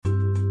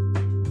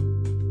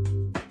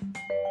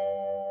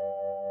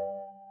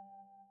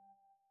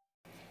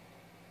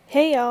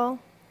Hey y'all,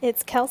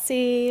 it's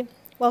Kelsey.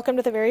 Welcome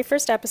to the very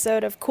first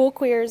episode of Cool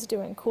Queers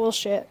Doing Cool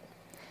Shit.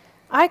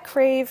 I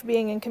crave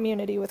being in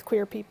community with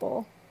queer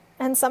people.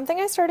 And something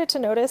I started to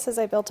notice as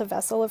I built a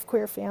vessel of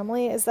queer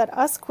family is that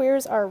us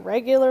queers are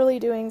regularly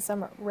doing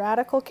some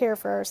radical care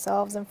for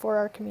ourselves and for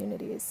our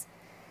communities.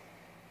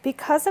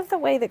 Because of the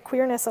way that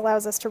queerness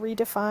allows us to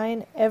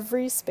redefine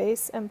every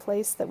space and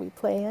place that we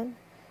play in,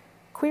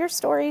 queer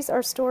stories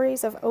are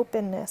stories of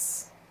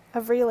openness,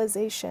 of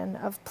realization,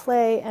 of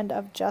play, and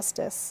of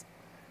justice.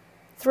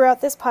 Throughout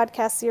this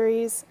podcast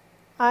series,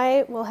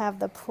 I will have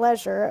the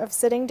pleasure of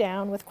sitting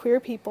down with queer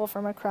people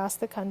from across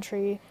the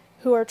country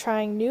who are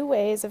trying new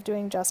ways of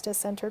doing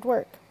justice-centered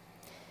work.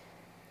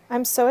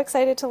 I'm so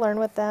excited to learn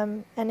with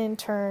them and in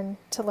turn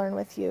to learn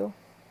with you.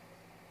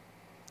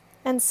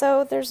 And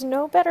so there's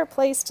no better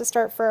place to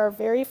start for our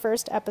very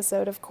first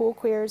episode of Cool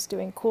Queers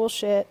Doing Cool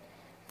Shit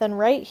than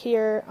right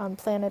here on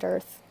planet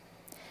Earth.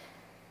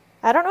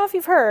 I don't know if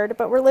you've heard,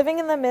 but we're living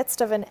in the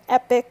midst of an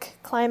epic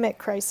climate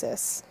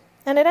crisis.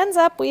 And it ends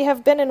up we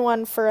have been in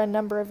one for a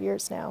number of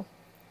years now.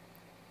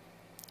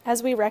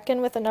 As we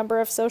reckon with a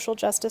number of social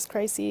justice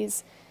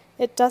crises,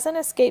 it doesn't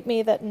escape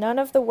me that none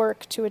of the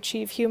work to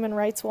achieve human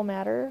rights will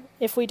matter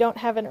if we don't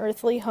have an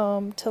earthly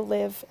home to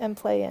live and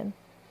play in.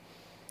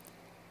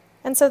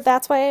 And so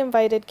that's why I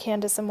invited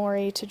Candace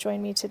Amori to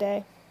join me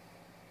today.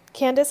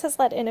 Candace has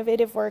led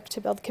innovative work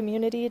to build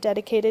community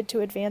dedicated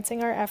to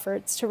advancing our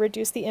efforts to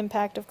reduce the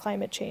impact of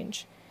climate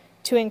change,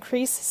 to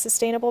increase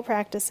sustainable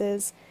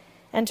practices,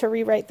 and to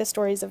rewrite the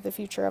stories of the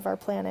future of our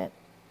planet.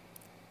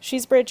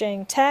 She's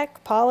bridging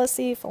tech,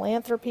 policy,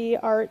 philanthropy,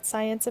 art,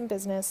 science, and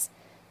business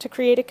to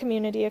create a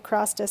community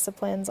across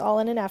disciplines, all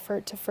in an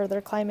effort to further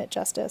climate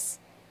justice.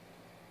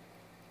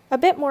 A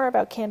bit more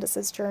about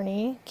Candace's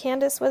journey.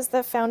 Candace was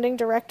the founding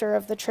director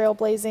of the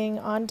trailblazing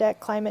On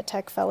Deck Climate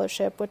Tech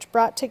Fellowship, which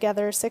brought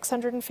together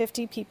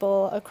 650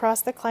 people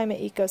across the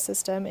climate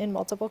ecosystem in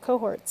multiple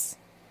cohorts.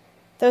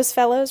 Those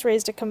fellows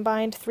raised a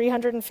combined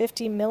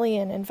 $350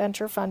 million in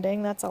venture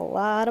funding. That's a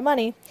lot of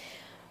money.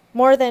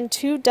 More than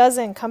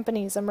 24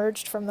 companies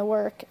emerged from the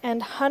work,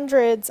 and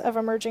hundreds of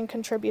emerging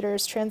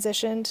contributors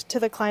transitioned to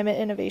the climate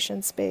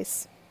innovation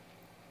space.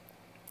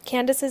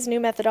 Candace's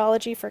new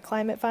methodology for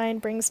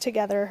ClimateVine brings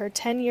together her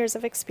 10 years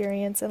of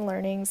experience and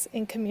learnings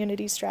in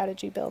community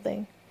strategy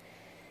building.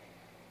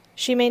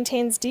 She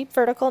maintains deep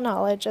vertical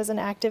knowledge as an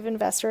active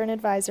investor and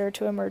advisor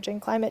to emerging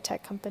climate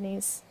tech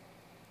companies.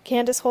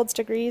 Candace holds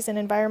degrees in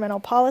environmental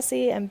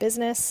policy and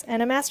business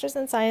and a master's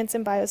in science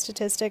and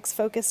biostatistics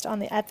focused on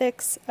the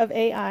ethics of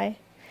AI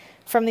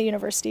from the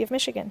University of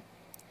Michigan.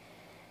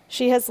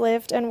 She has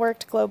lived and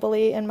worked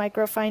globally in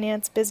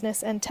microfinance,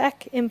 business, and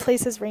tech in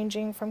places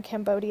ranging from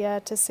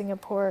Cambodia to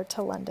Singapore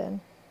to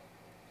London.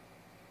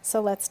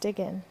 So let's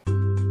dig in.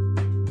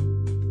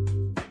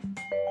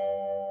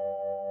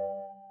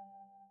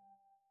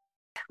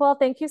 Well,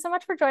 thank you so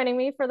much for joining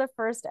me for the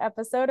first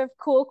episode of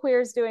Cool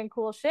Queers Doing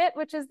Cool Shit,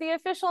 which is the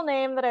official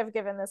name that I've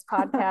given this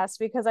podcast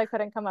because I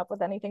couldn't come up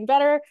with anything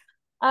better.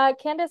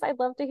 Candace, I'd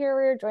love to hear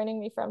where you're joining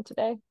me from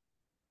today.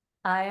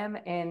 I am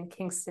in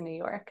Kingston, New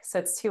York. So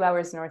it's 2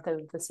 hours north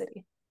of the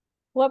city.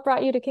 What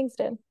brought you to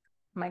Kingston?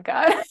 Oh my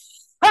God.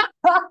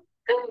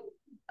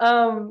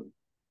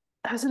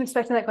 I wasn't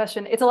expecting that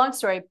question. It's a long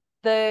story.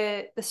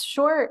 The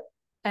short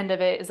end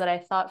of it is that I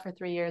thought for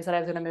 3 years that I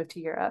was going to move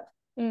to Europe.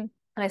 And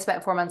I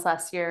spent 4 months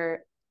last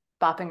year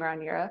bopping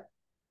around Europe.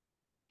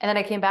 And then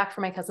I came back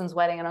for my cousin's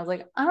wedding and I was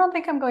like, I don't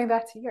think I'm going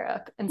back to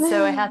Europe. And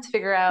so I had to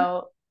figure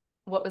out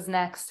what was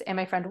next. And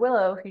my friend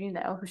Willow, who you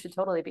know, who should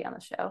totally be on the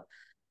show,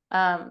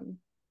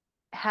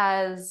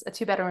 has a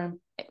two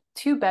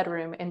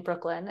bedroom in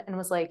Brooklyn and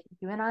was like,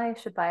 you and I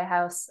should buy a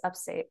house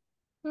upstate.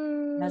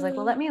 And I was like,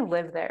 well, let me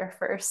live there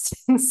first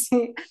and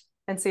see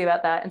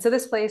about that. And so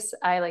this place,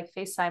 I like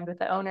FaceTimed with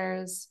the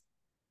owners.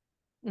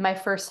 My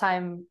first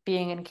time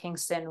being in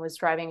Kingston was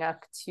driving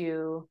up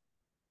to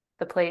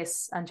the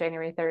place on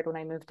January 3rd when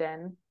I moved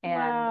in. And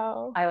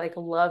Wow. I like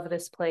love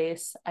this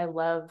place. I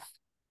love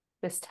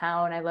this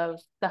town. I love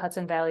the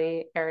Hudson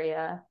Valley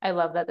area. I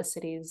love that the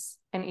city's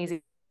an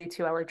easy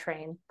 2-hour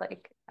train.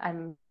 Like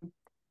I'm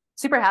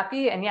super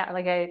happy. And yeah,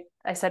 like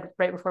I said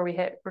right before we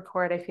hit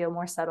record, I feel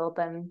more settled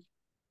than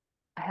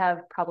I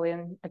have probably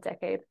in a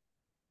decade.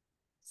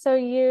 So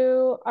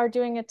you are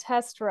doing a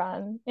test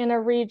run in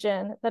a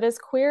region that is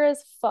queer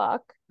as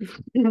fuck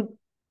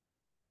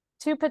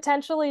to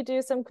potentially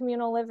do some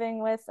communal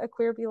living with a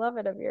queer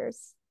beloved of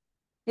yours.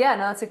 Yeah,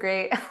 no, that's a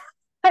great,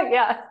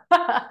 yeah.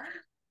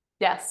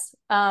 Yes.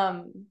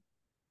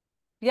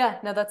 Yeah,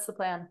 no, that's the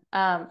plan.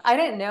 I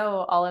didn't know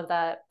all of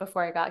that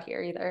before I got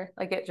here either.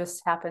 Like it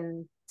just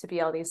happened to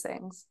be all these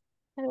things.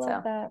 I love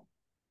So that.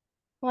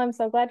 Well, I'm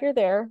so glad you're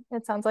there.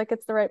 It sounds like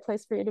it's the right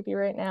place for you to be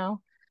right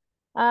now.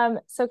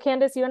 So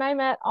Candace, you and I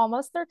met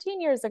almost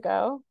 13 years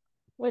ago,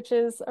 which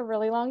is a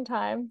really long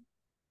time.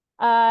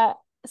 Uh,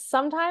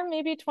 Sometime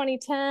maybe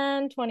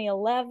 2010,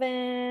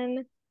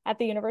 2011 at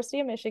the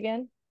University of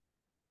Michigan.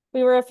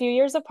 We were a few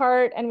years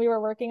apart and we were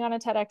working on a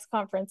TEDx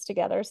conference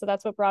together. So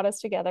that's what brought us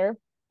together.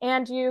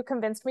 And you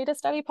convinced me to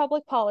study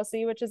public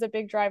policy, which is a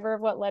big driver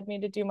of what led me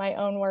to do my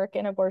own work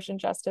in abortion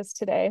justice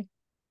today.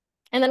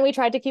 And then we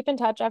tried to keep in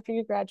touch after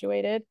you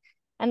graduated.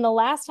 And the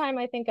last time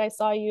I think I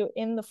saw you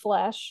in the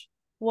flesh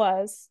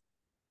was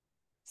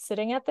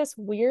sitting at this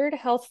weird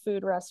health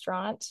food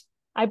restaurant.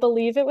 I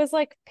believe it was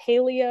like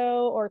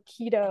paleo or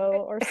keto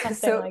or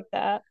something like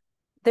that.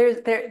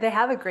 They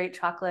have a great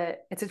chocolate.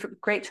 It's a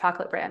great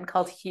chocolate brand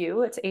called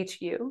Hu. It's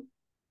HU.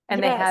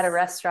 And they had a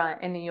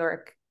restaurant in New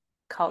York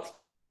called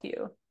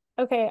Hu.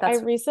 Okay, I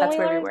recently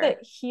learned that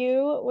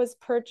Hu was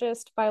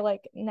purchased by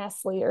like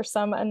Nestle or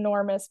some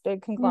enormous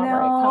big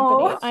conglomerate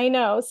company. I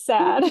know,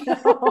 sad.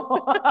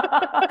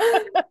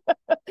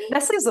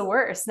 Nestle's the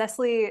worst.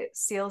 Nestle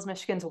steals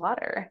Michigan's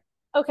water.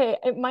 Okay,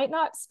 it might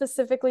not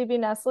specifically be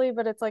Nestle,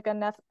 but it's like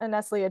a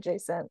Nestle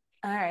adjacent.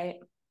 All right.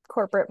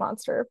 Corporate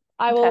monster.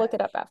 I will look it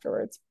up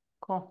afterwards.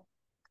 Cool.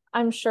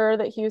 I'm sure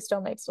that Hu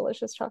still makes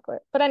delicious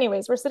chocolate. But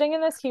anyways, we're sitting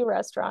in this Hu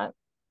restaurant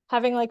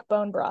having like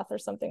bone broth or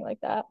something like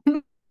that.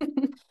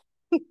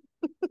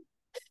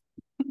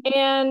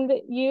 And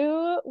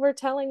you were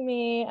telling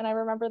me, and I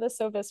remember this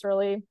so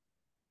viscerally,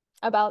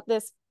 about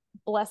this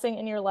blessing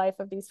in your life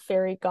of these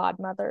fairy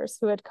godmothers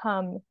who had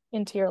come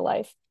into your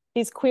life,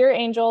 these queer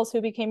angels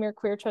who became your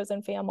queer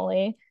chosen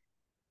family.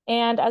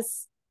 And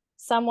as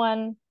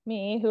someone,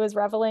 me, who is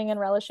reveling and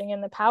relishing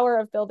in the power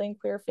of building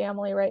queer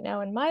family right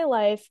now in my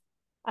life,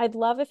 I'd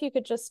love if you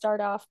could just start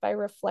off by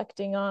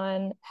reflecting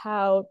on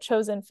how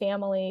chosen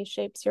family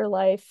shapes your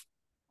life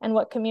and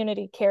what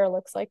community care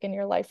looks like in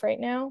your life right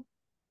now.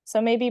 So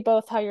maybe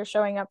both how you're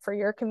showing up for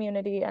your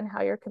community and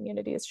how your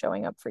community is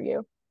showing up for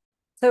you.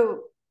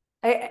 So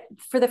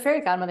for the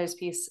fairy godmothers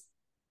piece,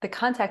 the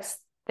context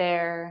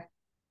there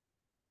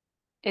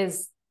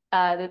is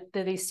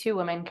these two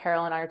women,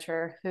 Carol and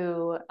Archer,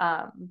 who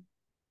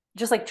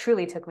just like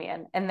truly took me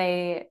in, and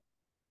they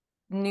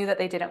knew that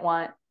they didn't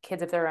want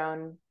kids of their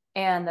own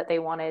and that they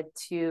wanted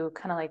to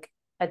kind of like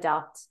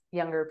adopt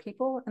younger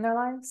people in their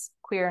lives,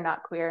 queer or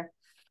not queer,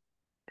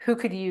 who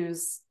could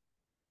use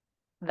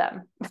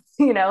them,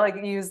 like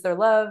use their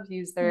love,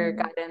 use their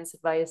guidance,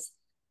 advice.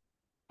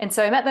 And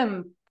so I met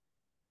them,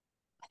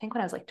 I think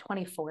when I was like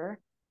 24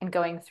 and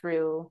going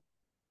through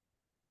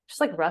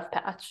just like rough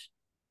patch.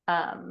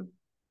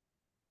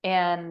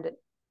 And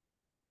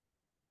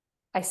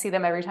I see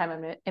them every time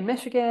I'm in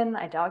Michigan.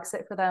 I dog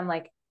sit for them.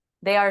 Like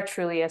they are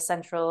truly a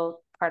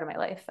central part of my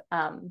life.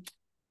 And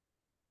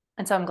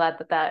so I'm glad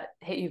that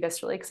hit you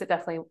viscerally, because it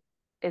definitely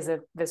is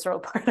a visceral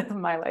part of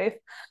my life.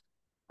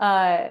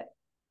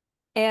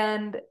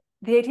 And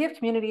the idea of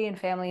community and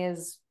family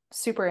is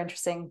super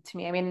interesting to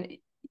me. I mean,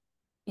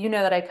 you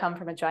know that I come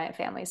from a giant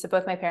family. So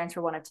both my parents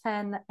were one of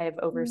 10. I have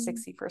over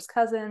 60 first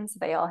cousins.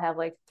 They all have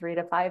like 3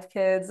 to 5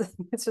 kids.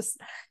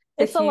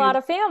 It's a lot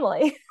of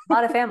family. A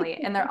lot of family.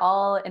 And they're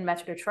all in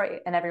Metro Detroit,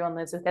 and everyone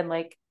lives within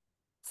like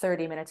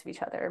 30 minutes of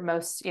each other.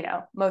 Most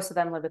of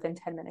them live within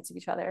 10 minutes of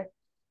each other.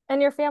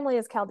 And your family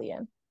is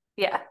Chaldean.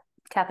 Yeah.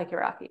 Catholic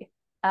Iraqi.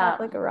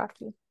 Catholic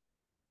Iraqi.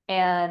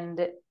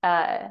 And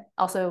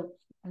also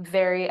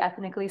very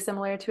ethnically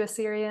similar to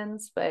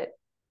Assyrians, but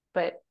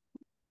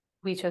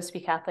we chose to be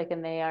Catholic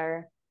and they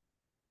are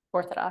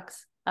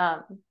Orthodox.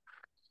 And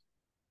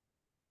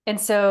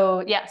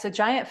so, yeah, so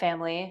giant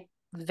family,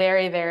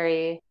 very,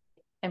 very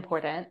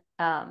important.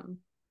 And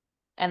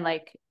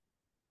like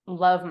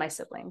love my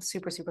siblings,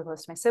 super, super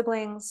close to my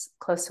siblings,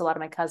 close to a lot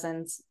of my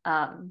cousins.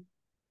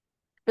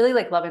 Really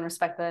like love and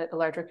respect the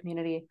larger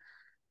community.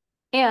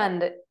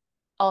 And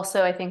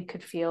also I think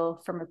could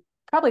feel from a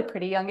probably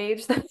pretty young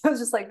age that I was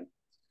just like,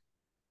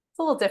 it's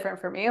a little different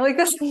for me. Like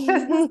this.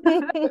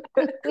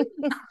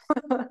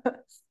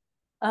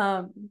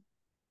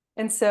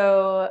 And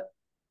so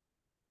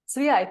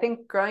yeah, I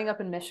think growing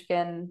up in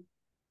Michigan,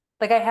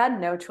 like I had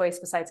no choice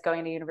besides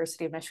going to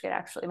University of Michigan.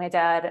 Actually, my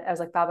dad, I was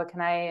like, Baba, can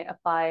I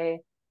apply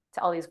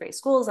to all these great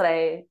schools that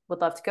I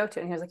would love to go to?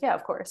 And he was like, yeah,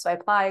 of course. So I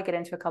apply, get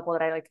into a couple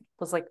that I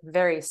was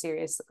very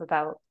serious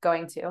about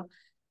going to.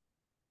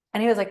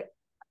 And he was like,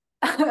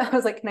 I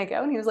was like, can I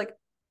go? And he was like,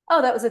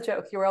 oh, that was a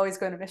joke. You were always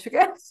going to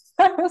Michigan.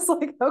 I was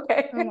like,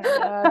 okay. Oh my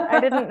God. I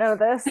didn't know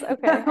this.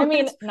 Okay. I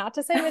mean, not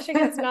to say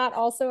Michigan's not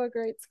also a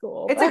great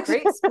school. It's a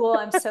great school.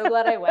 I'm so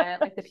glad I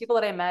went. Like the people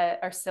that I met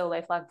are still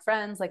lifelong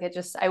friends. Like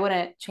I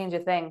wouldn't change a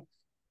thing.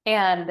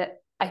 And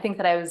I think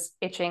that I was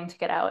itching to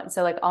get out. And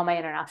so like all my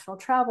international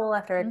travel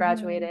after I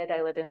graduated,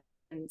 I lived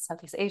in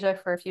Southeast Asia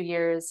for a few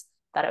years,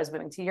 thought I was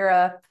moving to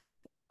Europe.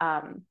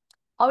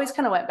 Always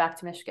kind of went back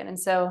to Michigan. And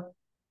so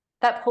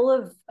that pull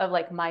of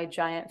like my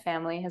giant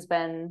family has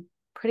been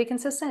pretty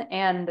consistent,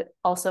 and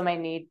also my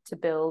need to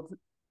build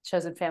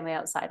chosen family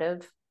outside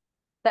of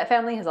that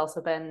family has also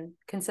been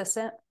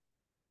consistent.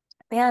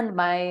 And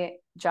my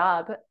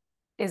job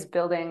is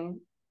building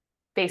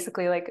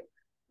basically like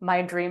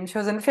my dream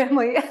chosen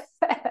family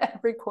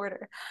every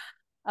quarter.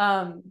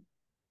 And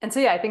so,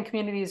 yeah, I think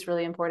community is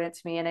really important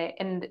to me.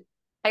 And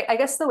I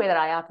guess the way that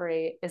I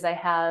operate is I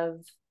have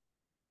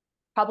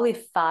probably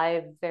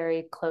 5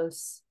 very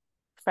close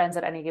friends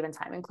at any given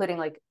time, including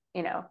like,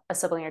 a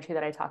sibling or 2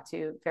 that I talk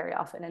to very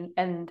often.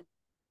 And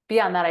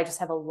beyond that, I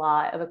just have a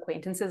lot of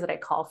acquaintances that I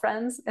call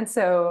friends. And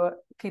so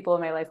people in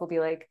my life will be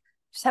like,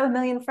 just have a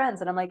million friends.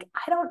 And I'm like,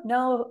 I don't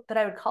know that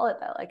I would call it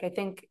that. Like, I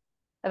think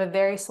I have a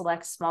very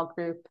select small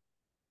group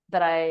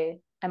that I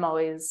am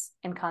always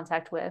in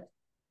contact with.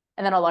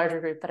 And then a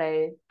larger group that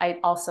I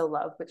also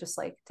love, but just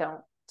like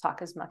don't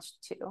talk as much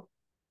to.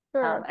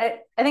 Sure.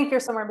 I think you're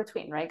somewhere in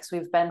between, right? Because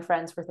we've been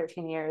friends for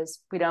 13 years.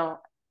 We don't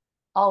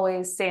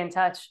always stay in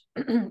touch.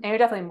 And you're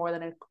definitely more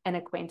than an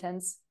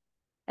acquaintance.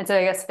 And so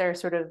I guess they're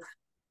sort of,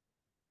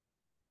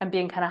 I'm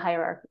being kind of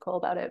hierarchical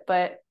about it,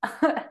 but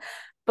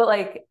but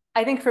like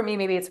I think for me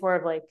maybe it's more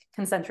of like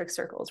concentric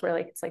circles where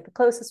like it's like the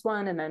closest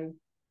one and then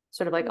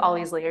sort of like all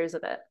these layers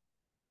of it.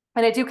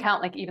 And I do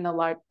count like even the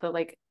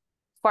like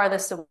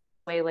farthest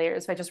away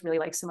layers. If I just really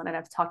like someone and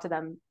I've talked to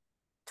them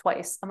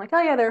twice, I'm like,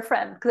 oh yeah, they're a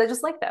friend because I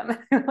just like them.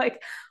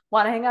 Like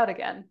want to hang out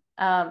again.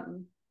 I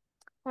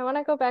want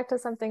to go back to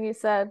something you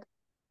said,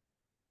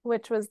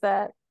 which was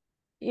that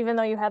even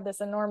though you had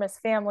this enormous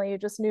family, you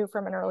just knew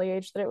from an early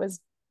age that it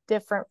was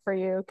different for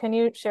you. Can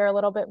you share a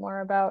little bit more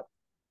about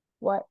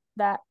what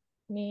that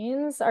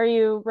means? Are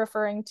you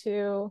referring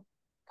to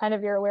kind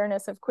of your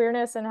awareness of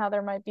queerness and how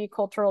there might be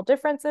cultural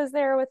differences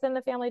there within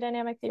the family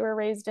dynamic that you were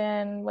raised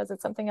in? Was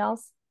it something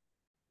else?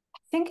 I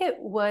think it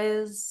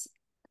was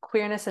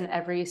queerness in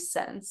every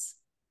sense.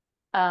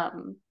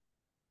 Like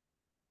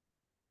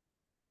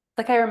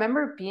I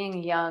remember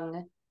being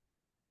young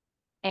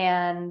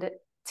and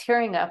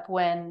tearing up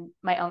when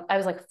I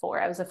was like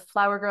 4. I was a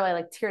flower girl. I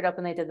like teared up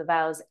when they did the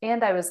vows.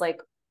 And I was like,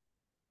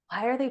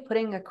 why are they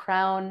putting a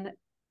crown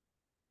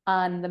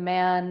on the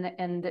man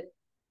and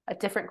a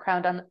different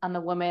crown on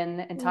the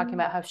woman and talking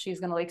about how she's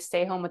gonna like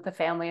stay home with the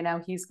family and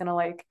now he's gonna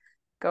like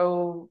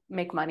go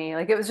make money.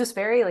 Like it was just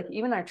very like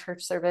even our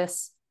church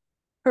service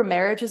for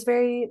marriage is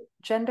very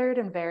gendered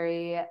and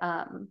very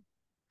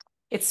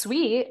it's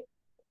sweet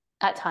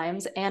at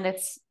times and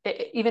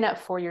even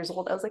at 4 years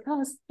old I was like, oh,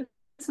 this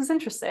is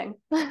interesting.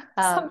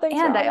 Something's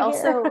and I wrong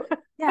also here.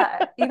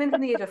 yeah, even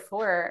from the age of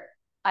 4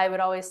 I would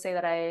always say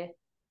that I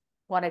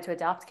wanted to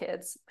adopt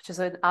kids, which is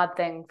an odd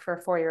thing for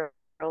a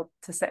 4-year-old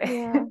to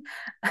say.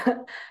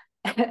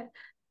 Yeah.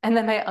 And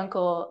then my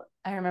uncle,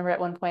 I remember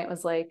at one point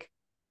was like,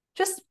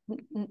 just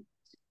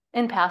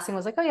in passing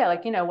was like, oh yeah,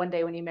 like, you know, one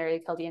day when you marry a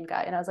Chaldean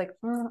guy. And I was like,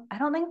 I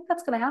don't think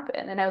that's going to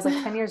happen. And I was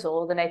like 10 years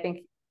old. And I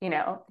think, you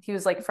know, he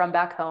was like from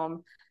back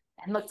home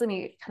and looked at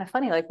me kind of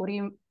funny. Like, what do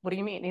you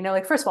mean? You know,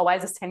 like, first of all, why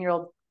is this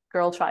 10-year-old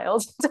girl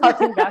child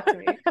talking back to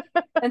me?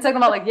 And second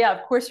of all, like, yeah,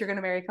 of course you're going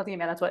to marry a Chaldean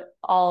man. That's what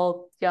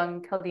all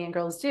young Chaldean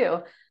girls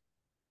do.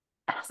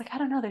 And I was like, I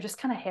don't know, they're just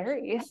kind of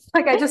hairy.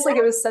 Like I just like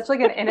it was such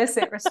like an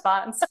innocent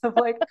response of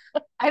like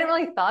I didn't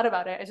really thought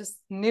about it. I just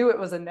knew it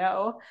was a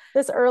no.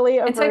 This early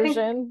And so I think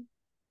aversion.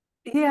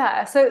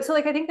 yeah, so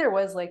like I think there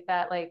was like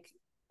that like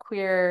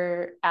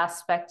queer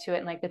aspect to it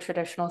and like the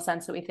traditional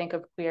sense that we think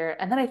of queer.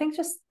 And then I think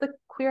just the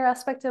queer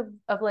aspect of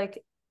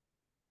like,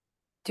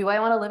 do I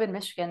want to live in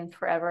Michigan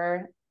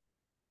forever?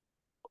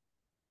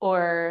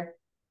 Or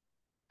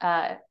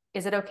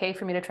is it okay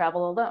for me to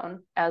travel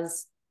alone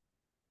as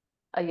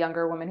a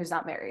younger woman who's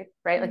not married,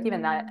 right? Like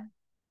even that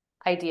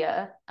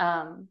idea.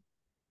 I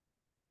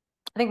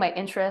think my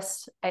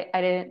interest, I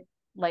didn't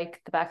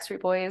like the Backstreet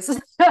Boys.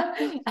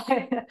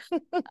 I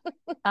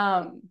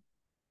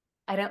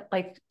don't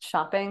like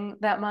shopping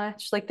that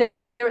much. Like there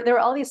were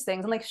all these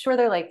things. I'm like, sure,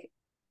 they're like,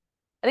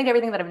 I think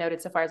everything that I've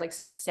noted so far is like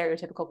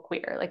stereotypical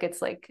queer. Like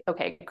it's like,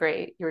 okay,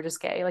 great, you were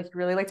just gay. Like you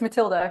really liked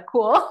Matilda,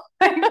 cool.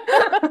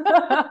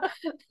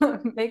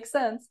 Makes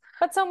sense.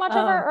 But so much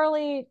of our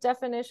early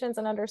definitions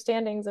and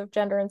understandings of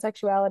gender and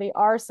sexuality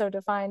are so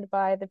defined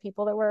by the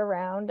people that we're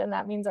around, and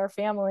that means our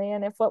family.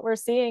 And if what we're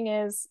seeing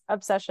is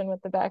obsession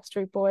with the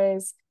Backstreet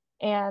Boys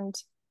and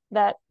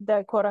that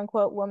the quote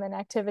unquote woman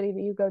activity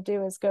that you go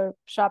do is go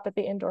shop at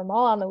the indoor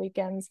mall on the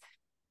weekends,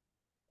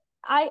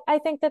 I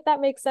think that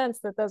makes sense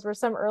that those were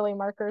some early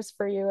markers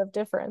for you of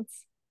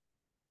difference.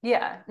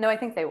 Yeah, no, I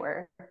think they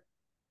were.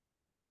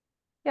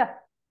 Yeah.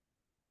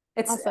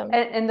 It's awesome.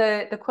 And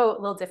the quote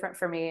a little different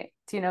for me.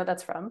 Do you know what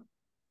that's from?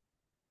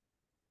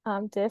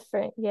 I'm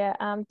different. Yeah,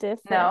 I'm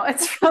different. No,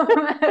 it's from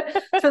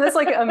this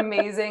like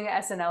amazing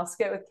SNL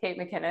skit with Kate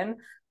McKinnon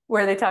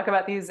where they talk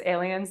about these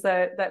aliens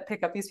that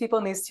pick up these people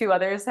and these two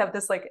others have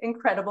this like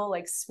incredible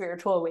like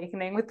spiritual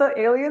awakening with the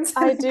aliens.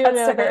 I do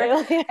know the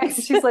aliens. And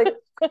she's like,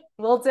 a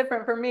little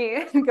different for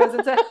me. And goes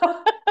into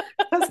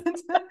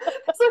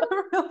it's a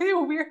really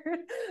weird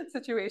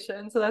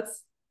situation. So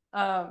that's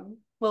a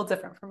little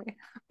different for me.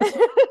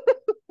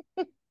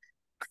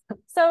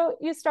 So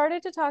you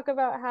started to talk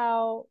about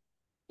how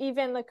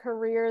even the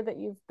career that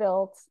you've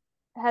built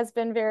has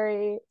been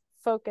very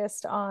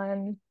focused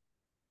on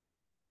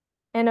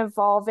an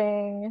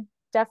evolving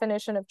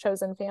definition of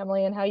chosen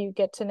family and how you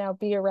get to now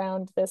be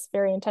around this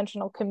very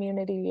intentional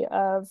community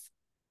of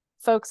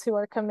folks who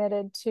are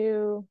committed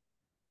to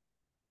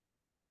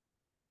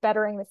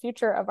bettering the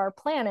future of our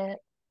planet.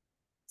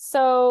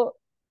 So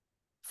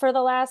for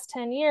the last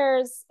 10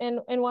 years, in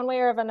one way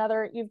or of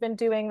another, you've been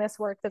doing this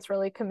work that's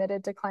really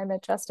committed to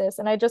climate justice.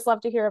 And I just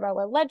love to hear about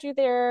what led you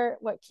there,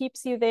 what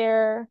keeps you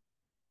there.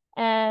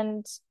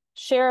 and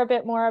share a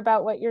bit more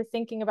about what you're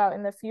thinking about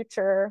in the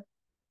future,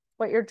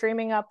 what you're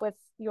dreaming up with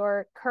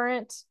your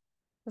current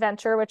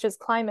venture, which is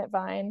Climate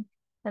Vine.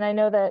 And I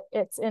know that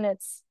it's in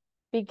its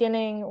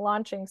beginning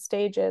launching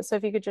stages. So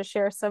if you could just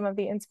share some of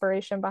the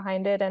inspiration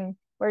behind it and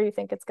where you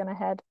think it's going to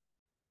head.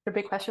 They're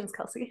big questions,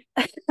 Kelsey.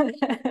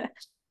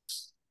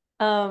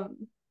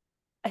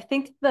 I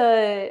think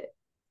for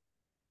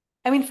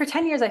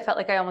 10 years, I felt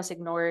like I almost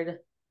ignored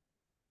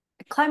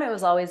climate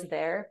was always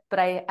there, but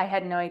I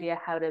had no idea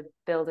how to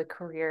build a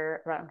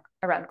career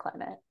around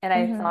climate. And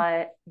I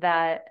thought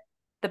that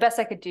the best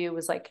I could do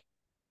was like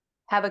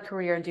have a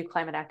career and do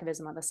climate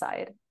activism on the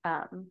side.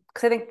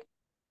 Because I think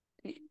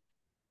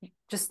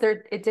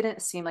it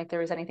didn't seem like there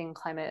was anything in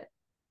climate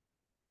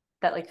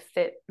that like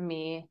fit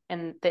me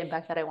and the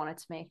impact that I wanted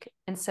to make.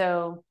 And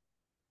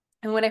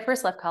when I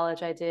first left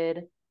college, I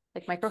did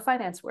like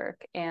microfinance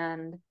work,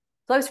 and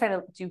so I was trying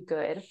to do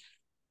good.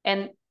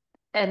 And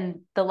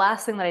the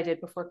last thing that I did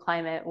before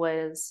climate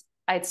was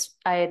I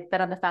had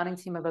been on the founding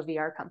team of a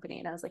VR company,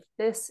 and I was like,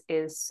 this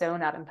is so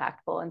not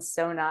impactful and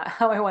so not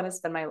how I want to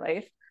spend my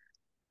life.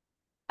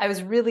 I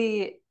was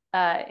really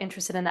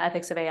interested in the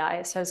ethics of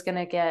AI. So I was going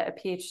to get a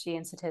PhD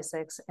in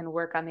statistics and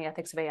work on the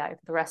ethics of AI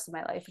for the rest of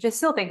my life, which I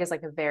still think is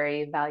like a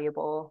very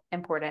valuable,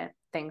 important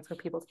thing for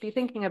people to be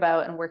thinking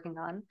about and working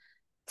on,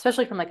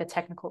 especially from like a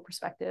technical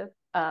perspective,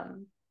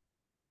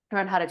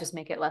 around how to just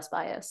make it less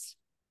biased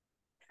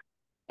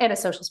and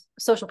a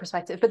social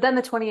perspective. But then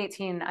the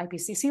 2018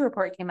 IPCC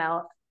report came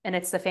out, and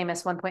it's the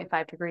famous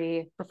 1.5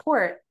 degree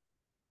report.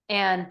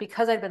 And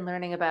because I'd been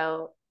learning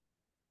about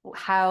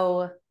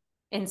how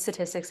in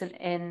statistics and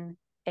in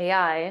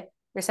AI, you're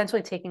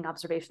essentially taking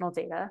observational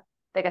data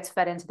that gets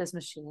fed into this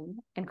machine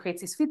and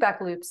creates these feedback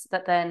loops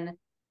that then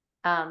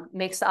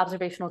makes the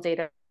observational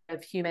data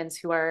of humans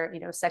who are,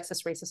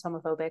 sexist, racist,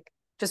 homophobic,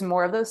 just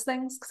more of those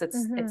things, because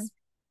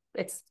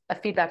it's a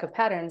feedback of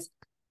patterns.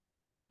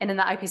 And in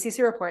the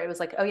IPCC report, it was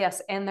like, oh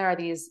yes, and there are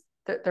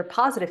they're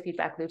positive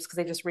feedback loops because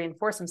they just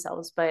reinforce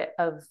themselves, but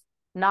of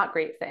not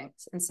great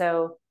things. And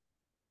so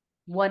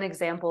one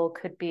example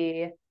could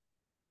be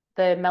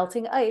the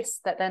melting ice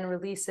that then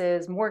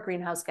releases more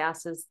greenhouse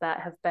gases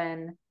that have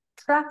been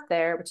trapped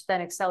there, which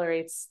then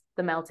accelerates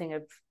the melting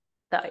of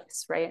the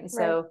ice, right? And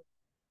so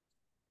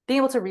being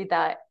able to read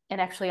that and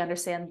actually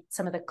understand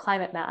some of the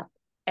climate math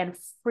and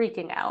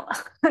freaking out,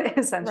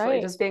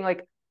 essentially, just being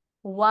like,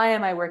 why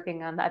am I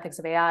working on the ethics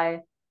of AI?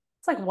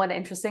 It's like one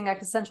interesting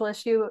existential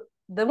issue.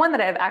 The one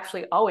that I've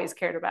actually always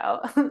cared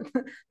about,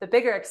 the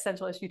bigger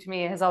existential issue to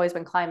me has always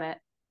been climate.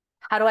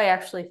 How do I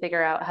actually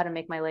figure out how to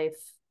make my life,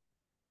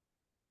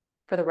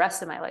 for the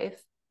rest of my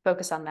life,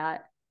 focus on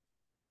that?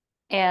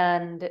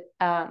 And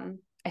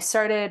I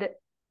started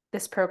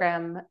this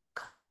program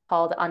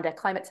called On Deck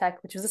Climate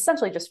Tech, which was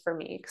essentially just for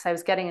me, because I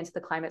was getting into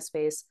the climate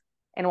space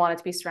and wanted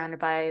to be surrounded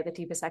by the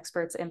deepest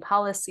experts in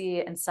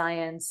policy and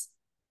science,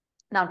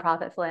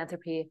 nonprofit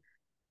philanthropy,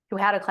 who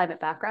had a climate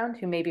background,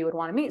 who maybe would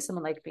want to meet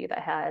someone like me that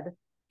had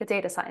a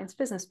data science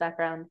business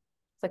background.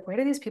 It's like, where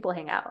do these people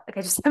hang out? Like,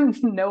 I just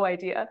have no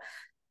idea.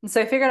 And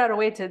so I figured out a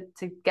way to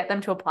get them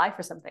to apply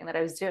for something that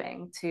I was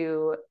doing,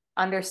 to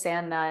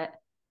understand that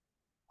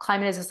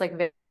climate is this like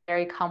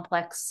very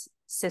complex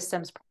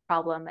systems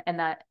problem, and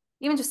that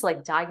even just to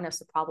like diagnose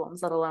the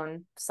problems, let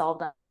alone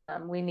solve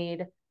them, we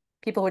need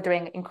people who are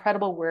doing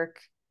incredible work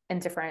in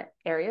different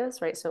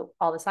areas, right? So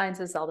all the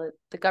sciences, all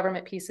the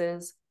government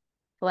pieces,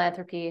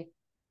 philanthropy,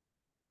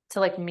 to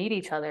like meet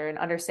each other and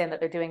understand that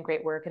they're doing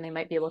great work and they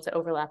might be able to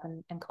overlap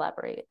and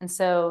collaborate. And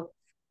so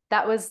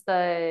that was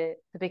the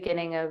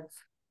beginning of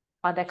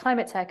On Deck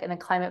Climate Tech. And then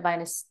Climate Vine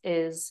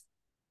has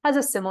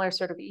a similar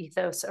sort of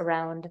ethos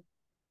around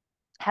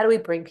how do we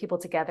bring people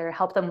together,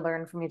 help them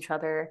learn from each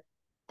other,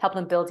 help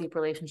them build deep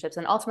relationships,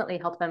 and ultimately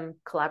help them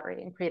collaborate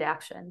and create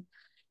action.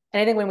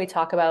 And I think when we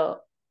talk about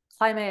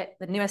climate,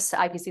 the newest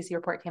IPCC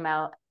report came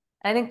out,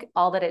 and I think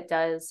all that it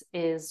does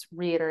is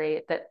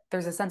reiterate that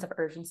there's a sense of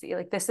urgency.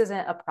 Like, this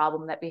isn't a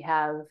problem that we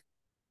have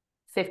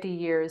 50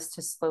 years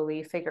to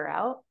slowly figure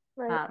out.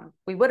 Right.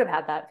 We would have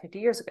had that 50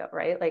 years ago,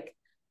 right? Like,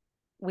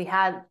 we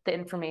had the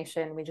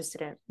information, we just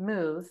didn't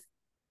move.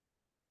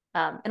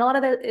 And a lot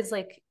of that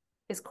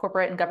is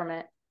corporate and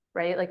government,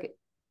 right? Like,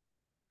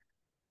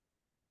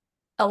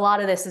 a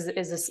lot of this is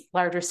this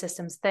larger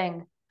systems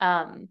thing.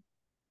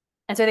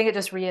 And so I think it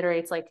just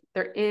reiterates, like,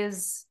 there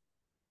is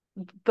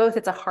both,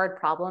 it's a hard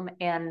problem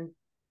and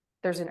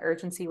there's an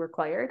urgency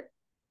required,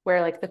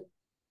 where like the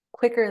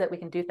quicker that we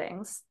can do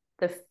things,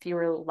 the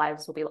fewer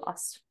lives will be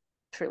lost,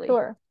 truly.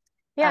 Sure.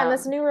 Yeah, and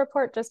this new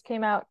report just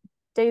came out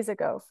days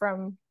ago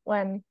from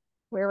when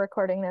we're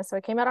recording this. So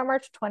it came out on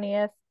March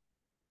 20th.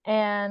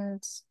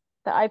 And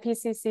the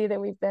IPCC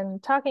that we've been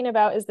talking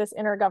about is this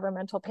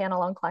Intergovernmental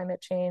Panel on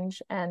Climate Change.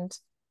 And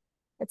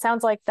it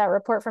sounds like that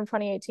report from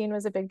 2018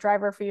 was a big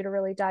driver for you to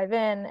really dive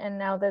in. And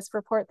now this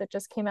report that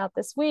just came out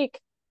this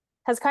week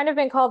has kind of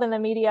been called in the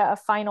media a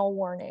final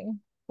warning,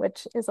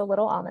 which is a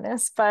little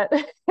ominous, but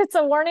it's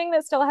a warning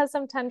that still has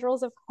some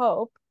tendrils of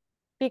hope.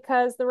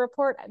 because the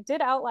report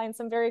did outline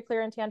some very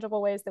clear and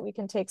tangible ways that we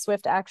can take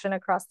swift action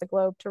across the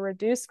globe to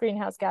reduce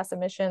greenhouse gas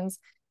emissions,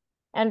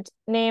 and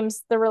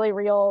names the really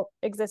real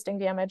existing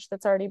damage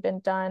that's already been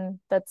done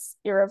that's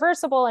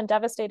irreversible and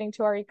devastating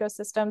to our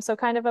ecosystem. So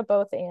kind of a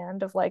both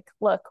and of like,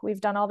 look,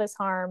 we've done all this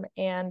harm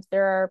and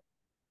there are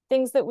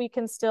things that we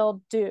can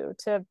still do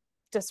to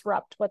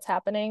disrupt what's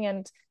happening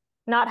and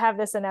not have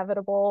this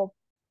inevitable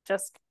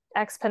just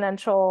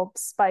exponential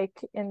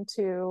spike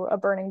into a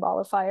burning ball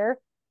of fire.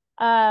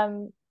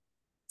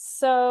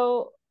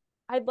 So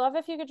I'd love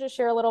if you could just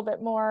share a little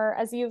bit more,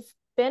 as you've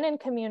been in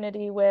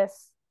community with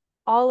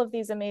all of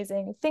these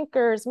amazing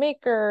thinkers,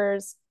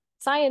 makers,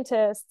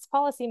 scientists,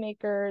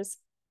 policymakers,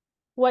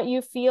 what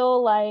you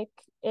feel like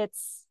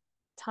it's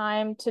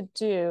time to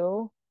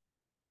do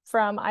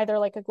from either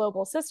like a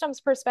global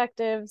systems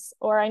perspectives,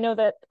 or I know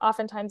that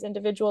oftentimes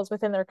individuals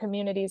within their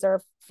communities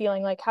are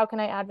feeling like, how can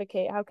I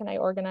advocate? How can I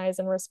organize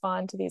and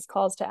respond to these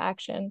calls to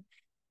action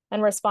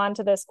and respond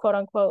to this quote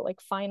unquote like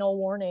final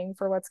warning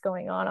for what's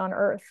going on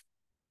Earth?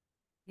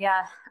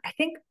 Yeah, I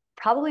think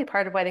probably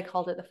part of why they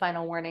called it the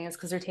final warning is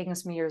because they're taking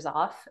some years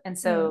off. And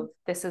so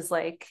this is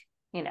like,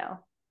 you know,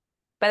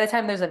 by the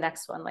time there's a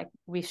next one, like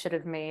we should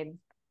have made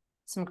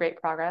some great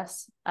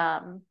progress.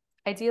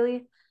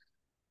 Ideally,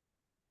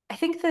 I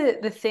think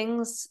the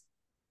things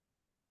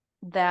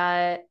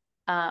that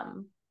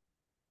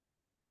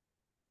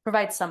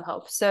provide some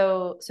hope.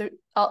 So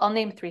I'll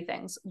name three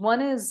things.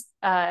 One is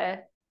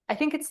I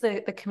think it's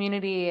the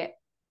community.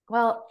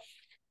 Well,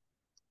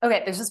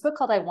 okay, there's this book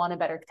called I Want a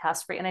Better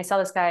Catastrophe, and I saw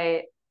this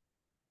guy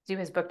do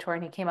his book tour,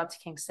 and he came up to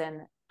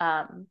Kingston.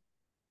 And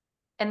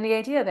the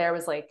idea there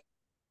was like,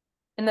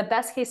 in the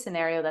best case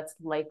scenario, that's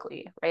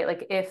likely, right?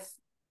 Like if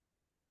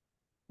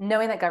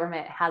knowing that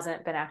government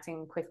hasn't been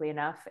acting quickly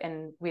enough,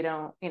 and we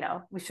don't, you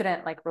know, we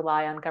shouldn't like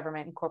rely on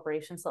government and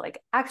corporations to like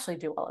actually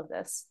do all of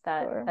this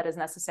that is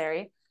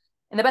necessary.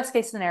 In the best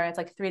case scenario, it's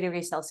like 3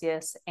 degrees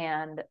Celsius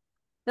and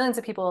millions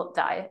of people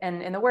die.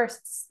 And in the worst,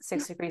 it's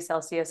 6 degrees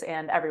Celsius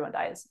and everyone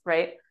dies,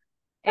 right?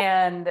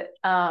 And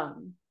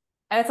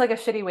it's like a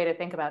shitty way to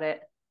think about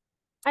it.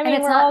 I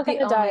mean, we're all going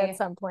to die at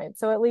some point.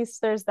 So at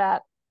least there's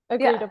that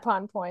agreed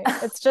upon point.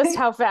 It's just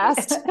how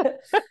fast.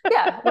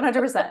 Yeah,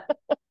 100%.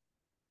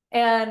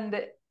 And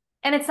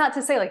it's not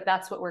to say like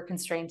that's what we're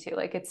constrained to.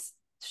 Like it's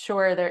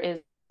sure there is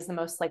the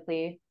most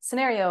likely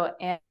scenario,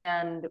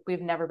 and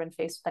we've never been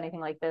faced with anything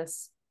like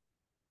this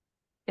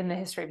in the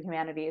history of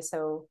humanity.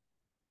 So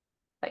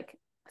like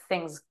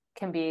things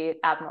can be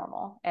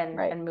abnormal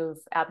and move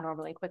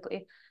abnormally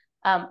quickly.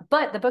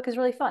 But the book is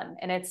really fun,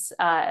 and it's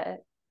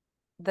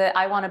the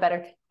I Want a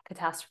Better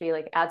Catastrophe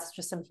like adds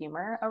just some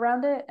humor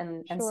around it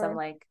and some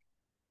like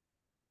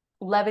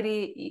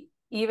levity,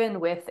 even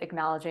with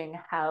acknowledging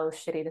how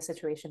shitty the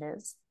situation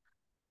is.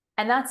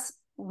 And that's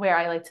where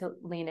I like to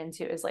lean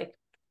into is like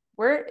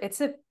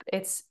it's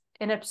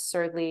an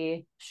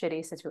absurdly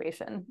shitty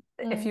situation.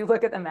 If you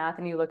look at the math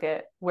and you look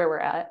at where we're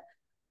at.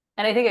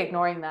 And I think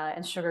ignoring that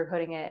and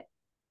sugarcoating it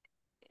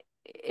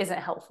isn't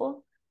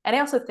helpful. And I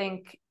also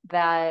think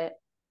that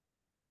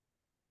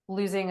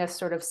losing a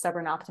sort of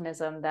stubborn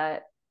optimism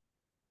that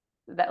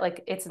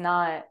like it's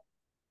not,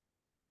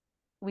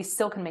 we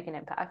still can make an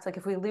impact. Like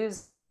if we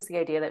lose the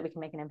idea that we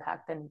can make an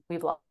impact, then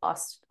we've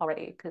lost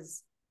already,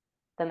 because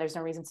then there's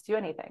no reason to do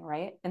anything,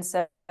 right? And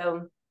so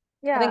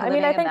yeah,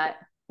 I think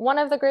one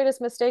of the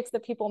greatest mistakes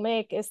that people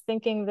make is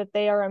thinking that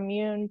they are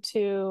immune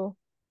to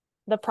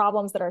the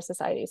problems that our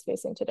society is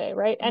facing today,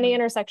 right? Any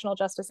intersectional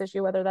justice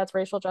issue, whether that's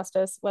racial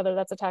justice, whether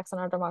that's attacks on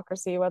our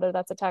democracy, whether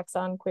that's attacks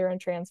on queer and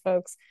trans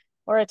folks,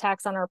 or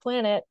attacks on our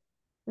planet,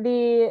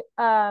 the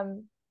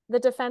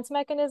defense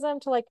mechanism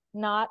to like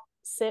not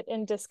sit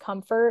in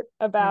discomfort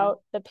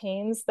about the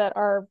pains that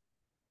our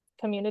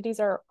communities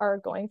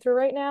are going through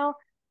right now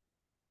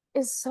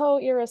is so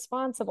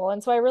irresponsible.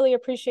 And so I really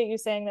appreciate you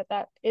saying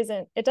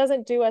it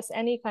doesn't do us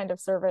any kind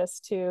of service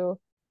to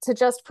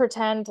just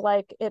pretend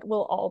like it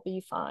will all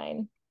be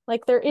fine.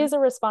 Like there is a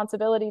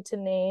responsibility to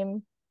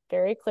name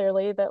very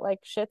clearly that like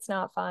shit's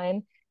not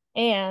fine.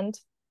 And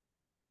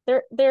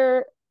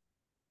there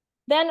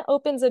then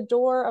opens a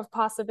door of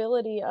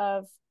possibility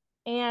of,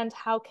 and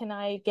how can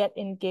I get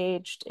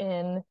engaged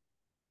in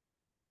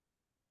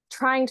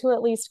trying to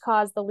at least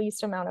cause the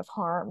least amount of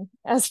harm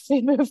as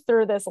we move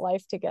through this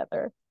life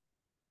together.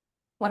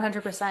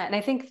 100%. And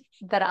I think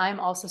that I'm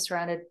also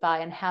surrounded by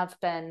and have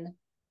been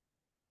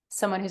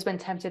someone who's been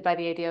tempted by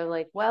the idea of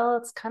like, well,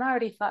 it's kind of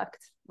already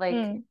fucked.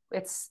 Like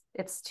it's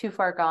too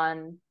far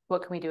gone.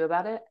 What can we do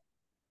about it?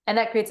 And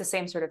that creates the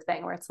same sort of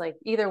thing where it's like,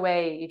 either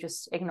way, you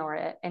just ignore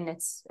it and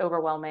it's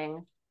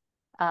overwhelming.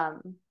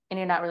 And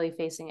you're not really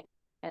facing it.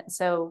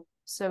 So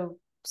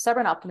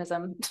stubborn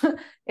optimism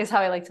is how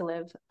I like to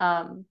live.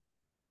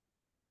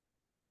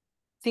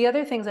 The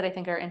other things that I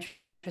think are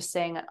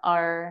interesting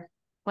are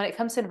when it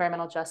comes to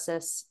environmental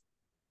justice,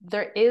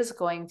 there is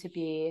going to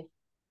be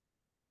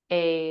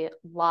a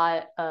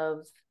lot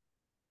of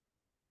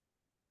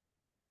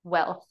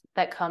wealth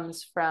that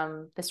comes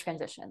from this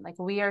transition. Like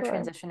we are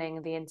transitioning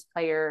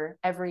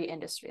every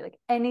industry, like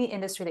any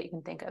industry that you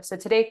can think of. So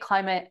today,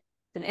 climate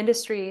an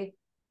industry.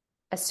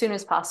 As soon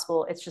as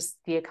possible, it's just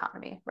the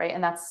economy, right?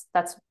 And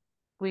that's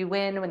we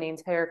win when the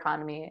entire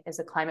economy is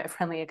a climate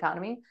friendly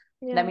economy.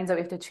 Yeah. That means that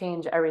we have to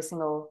change every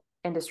single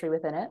industry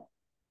within it.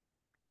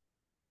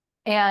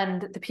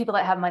 And the people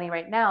that have money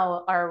right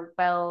now are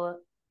well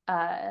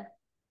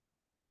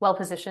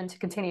positioned to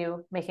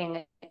continue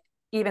making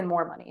even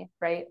more money,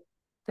 right?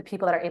 The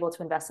people that are able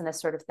to invest in this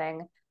sort of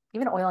thing,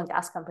 even oil and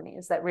gas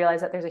companies that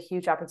realize that there's a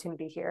huge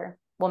opportunity here,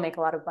 will make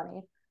a lot of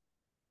money.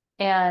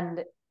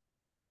 And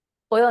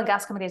oil and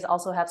gas companies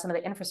also have some of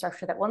the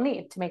infrastructure that we'll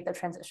need to make the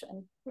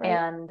transition.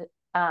 Right.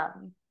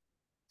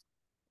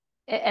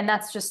 And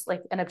that's just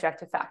like an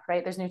objective fact,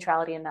 right? There's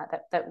neutrality in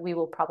that we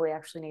will probably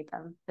actually need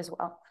them as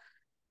well.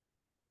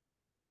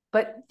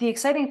 But the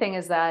exciting thing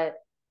is that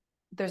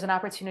there's an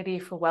opportunity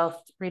for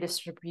wealth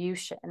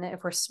redistribution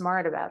if we're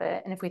smart about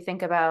it. And if we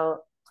think about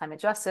climate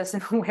justice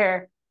and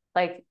where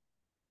like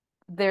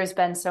there's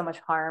been so much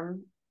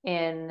harm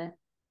in,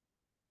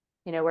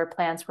 where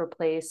plants were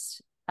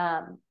placed,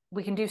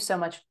 we can do so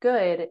much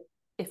good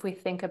if we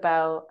think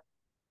about,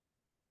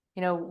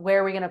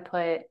 where are we going to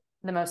put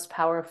the most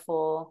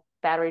powerful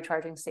battery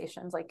charging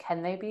stations? Like,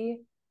 can they be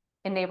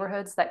in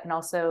neighborhoods that can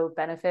also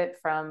benefit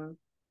from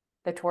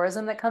the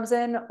tourism that comes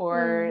in,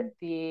 or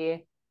the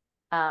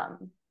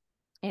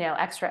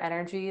extra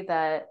energy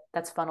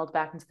that's funneled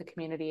back into the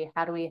community?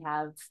 How do we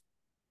have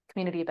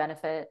community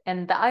benefit?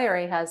 And the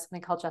IRA has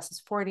something called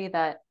Justice 40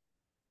 that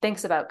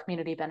thinks about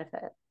community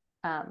benefit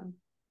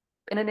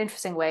in an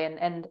interesting way.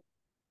 And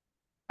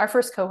our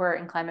first cohort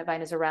in Climate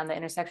Vine is around the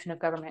intersection of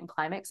government and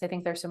climate, because I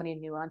think there's so many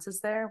nuances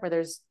there where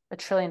there's $1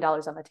 trillion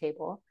on the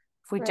table.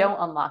 If we don't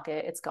unlock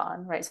it, it's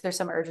gone, right? So there's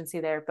some urgency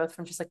there, both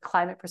from just a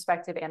climate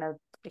perspective and a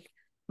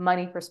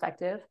money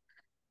perspective.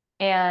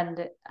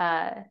 And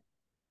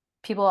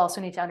people also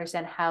need to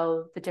understand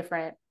how the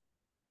different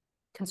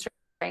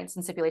constraints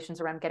and stipulations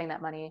around getting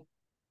that money,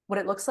 what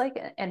it looks like,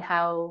 and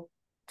how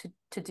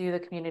to do the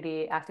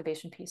community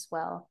activation piece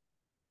well.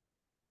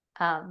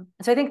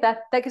 So I think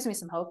that gives me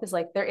some hope, is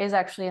like there is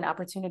actually an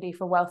opportunity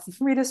for wealth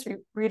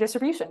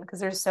redistribution,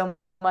 because there's so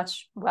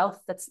much wealth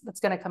that's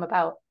going to come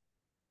about.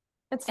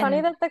 It's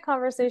funny that the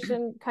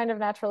conversation kind of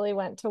naturally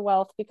went to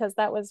wealth, because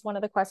that was one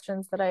of the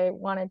questions that I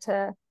wanted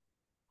to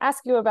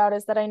ask you about,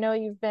 is that I know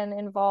you've been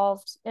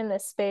involved in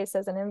this space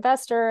as an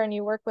investor, and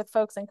you work with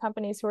folks and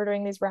companies who are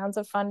doing these rounds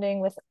of funding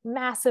with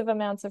massive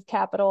amounts of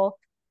capital.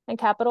 And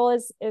capital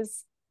is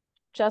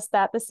just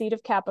that, the seed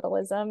of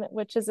capitalism,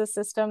 which is a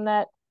system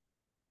that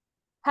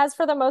has,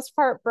 for the most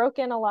part,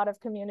 broken a lot of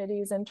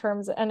communities in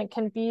terms, and it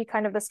can be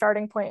kind of the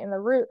starting point and the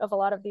root of a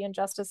lot of the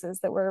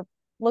injustices that we're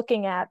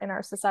looking at in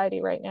our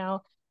society right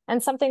now.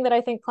 And something that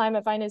I think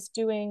Climate Vine is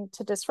doing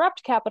to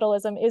disrupt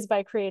capitalism is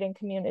by creating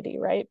community,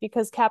 right?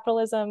 Because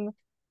capitalism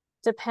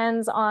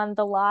depends on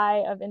the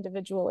lie of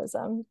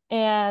individualism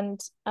and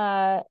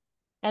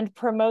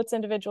promotes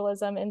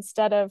individualism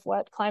instead of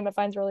what Climate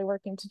Vine's really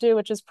working to do,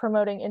 which is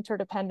promoting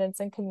interdependence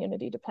and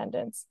community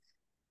dependence.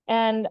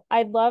 And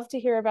I'd love to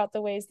hear about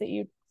the ways that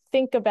you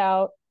think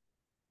about,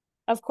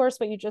 of course,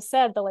 what you just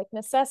said, the like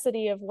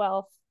necessity of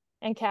wealth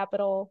and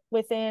capital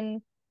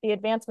within the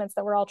advancements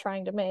that we're all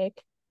trying to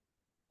make,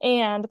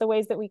 and the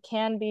ways that we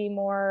can be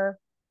more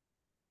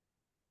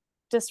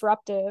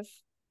disruptive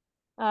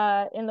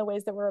in the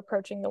ways that we're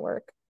approaching the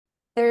work.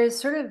 There's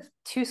sort of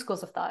two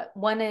schools of thought.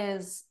 One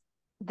is,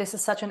 this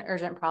is such an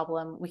urgent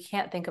problem. We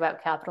can't think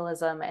about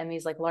capitalism and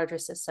these like larger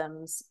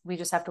systems. We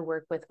just have to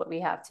work with what we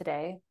have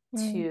today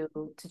to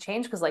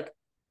change, because like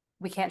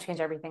we can't change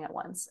everything at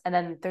once. And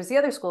then there's the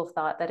other school of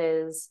thought that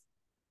is,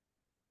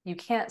 you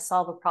can't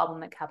solve a problem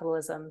that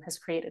capitalism has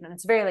created. And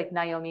it's very like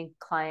Naomi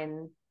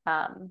Klein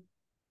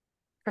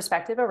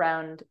perspective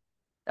around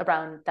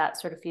that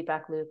sort of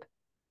feedback loop.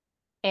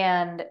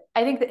 And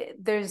I think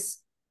that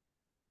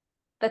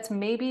that's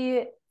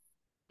maybe,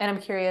 and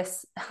I'm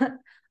curious,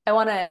 I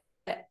want to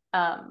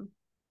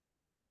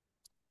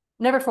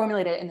never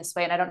formulate it in this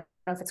way, and I don't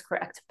know if it's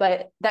correct,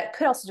 but that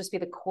could also just be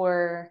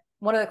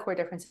one of the core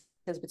differences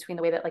between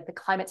the way that like the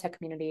climate tech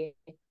community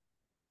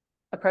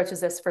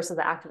approaches this versus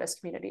the activist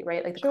community,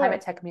 right? Like the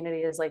climate tech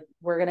community is like,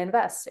 we're going to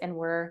invest and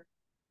we're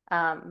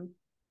going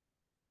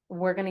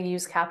to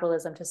use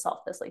capitalism to solve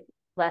this. Like,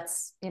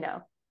 let's, and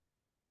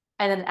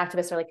then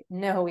activists are like,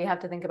 no, we have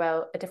to think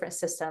about a different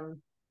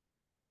system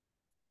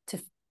to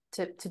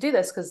do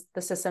this, because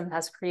the system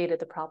has created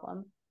the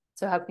problem.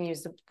 So how can you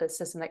use the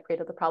system that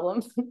created the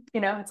problem?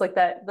 It's like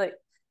that, like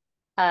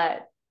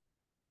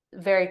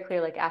very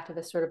clear, like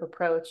activist sort of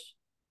approach.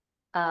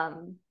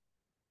 And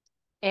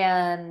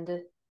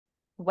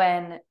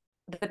when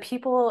the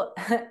people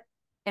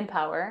in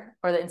power,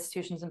 or the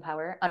institutions in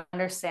power,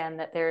 understand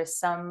that there is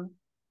some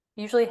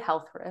usually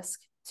health risk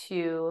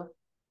to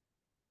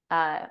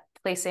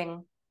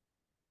placing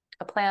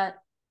a plant,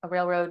 a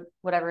railroad,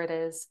 whatever it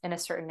is, in a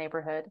certain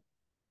neighborhood,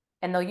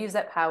 and they'll use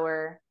that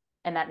power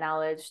and that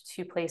knowledge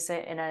to place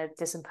it in a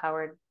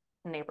disempowered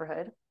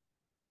neighborhood,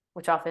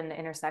 which often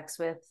intersects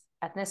with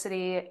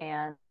ethnicity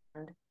and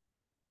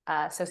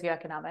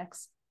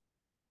socioeconomics.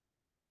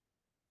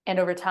 And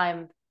over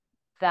time,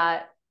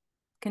 that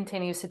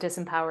continues to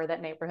disempower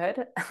that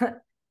neighborhood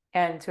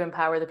and to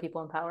empower the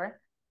people in power.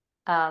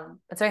 And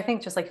so I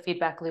think just like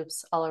feedback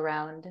loops all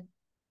around.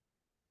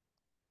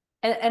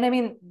 And I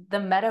mean, the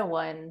meta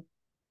one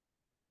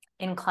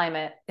in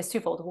climate is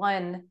twofold.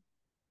 One,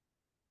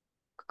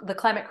 the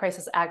climate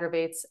crisis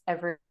aggravates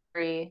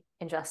every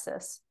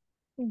injustice.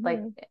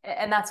 Like,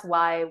 and that's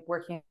why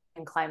working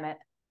in climate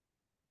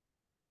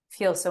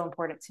feels so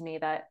important to me,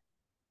 that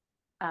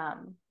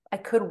I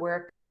could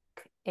work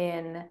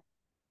in,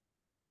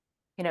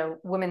 you know,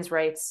 women's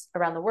rights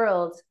around the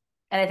world.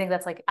 And I think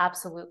that's like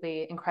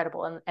absolutely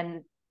incredible.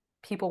 And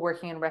people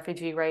working in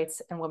refugee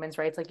rights and women's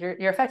rights, like you're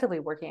effectively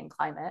working in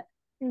climate.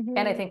 And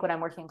I think when I'm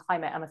working in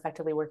climate, I'm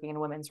effectively working in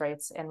women's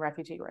rights and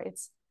refugee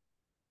rights.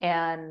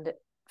 And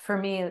for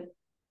me,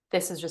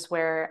 this is just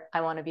where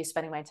I want to be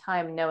spending my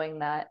time, knowing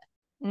that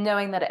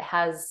it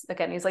has,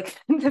 again, these like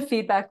the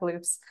feedback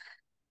loops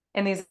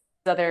in these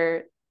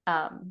other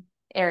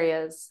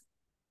areas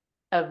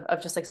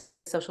of just like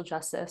social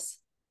justice.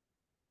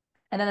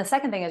 And then the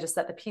second thing is just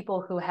that the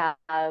people who have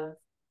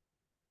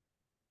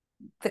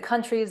the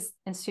countries,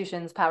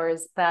 institutions,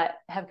 powers that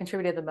have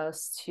contributed the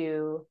most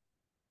to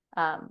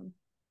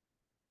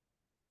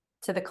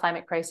the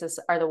climate crisis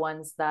are the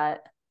ones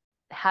that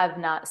have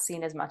not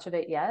seen as much of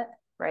it yet,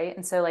 right?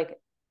 And so like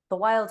the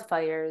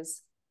wildfires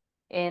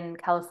in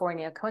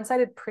California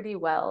coincided pretty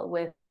well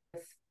with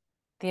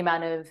the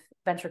amount of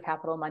venture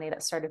capital money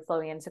that started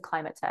flowing into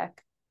climate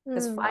tech.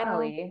 Because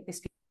finally,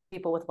 these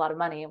people with a lot of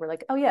money were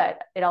like, oh yeah,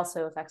 it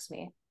also affects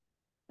me.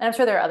 And I'm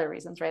sure there are other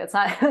reasons, right? It's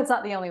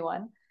not the only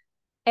one.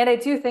 And I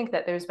do think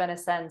that there's been a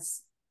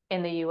sense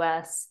in the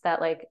US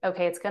that like,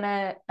 okay, it's going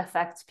to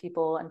affect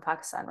people in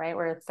Pakistan, right?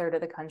 Where a third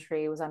of the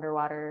country was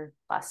underwater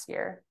last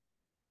year,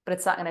 but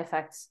it's not going to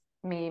affect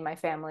me, my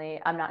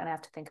family. I'm not going to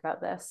have to think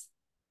about this.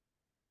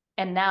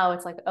 And now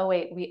it's like, oh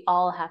wait, we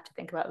all have to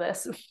think about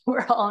this.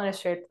 We're all on a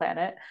shared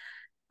planet.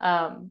 It's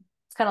kind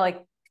of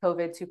like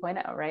COVID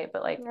 2.0, right?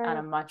 But like on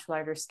a much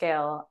larger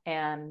scale.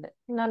 And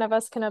none of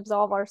us can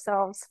absolve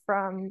ourselves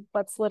from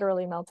what's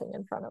literally melting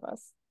in front of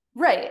us.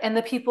 Right. And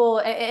the people,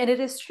 and it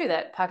is true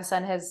that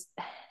Pakistan has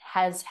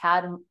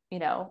had, you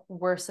know,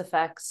 worse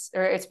effects,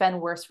 or it's been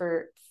worse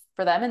for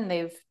them, and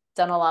they've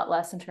done a lot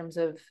less in terms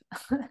of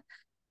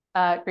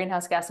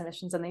greenhouse gas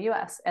emissions in the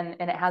US, and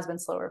it has been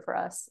slower for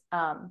us.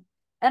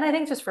 And I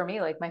think just for me,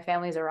 like my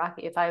family's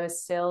Iraqi. If I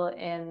was still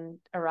in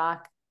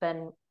Iraq,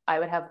 then I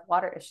would have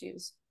water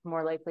issues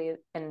more likely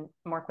and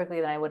more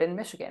quickly than I would in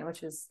Michigan, which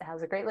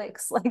has a Great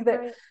Lakes. Like that,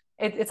 right.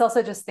 It's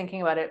also just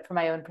thinking about it from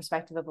my own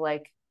perspective of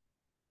like,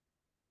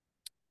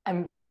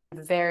 I'm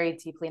very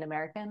deeply an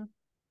American,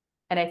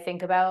 and I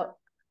think about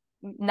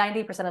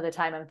 90% of the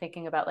time I'm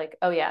thinking about like,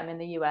 oh yeah, I'm in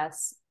the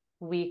US.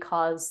 We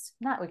caused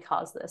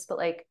this, but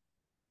like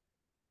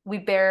we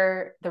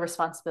bear the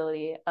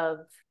responsibility of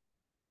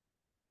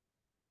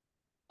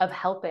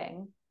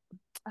helping.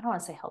 I don't want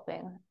to say helping.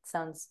 It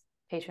sounds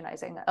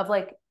patronizing. Of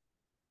like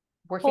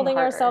working holding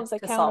harder ourselves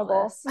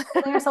accountable,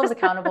 holding ourselves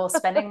accountable,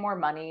 spending more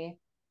money,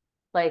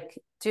 like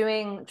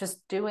doing.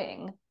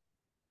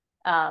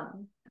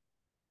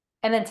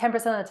 And then 10%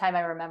 of the time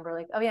I remember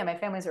like, oh yeah, my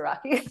family's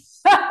Iraqi.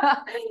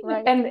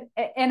 Right.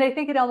 And I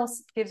think it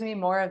almost gives me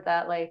more of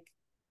that, like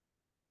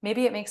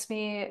maybe it makes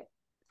me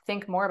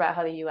think more about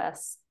how the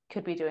US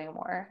could be doing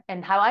more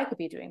and how I could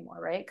be doing more,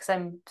 right? Because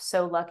I'm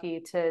so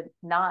lucky to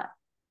not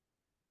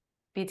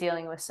be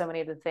dealing with so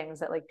many of the things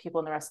that like people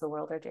in the rest of the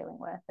world are dealing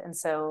with. And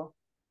so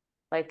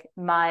like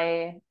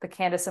the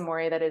Candace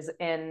Amori that is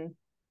in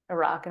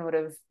Iraq and would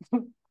have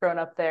grown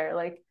up there,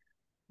 like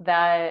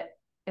that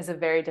is a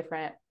very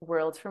different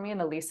world for me. And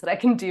the least that I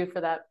can do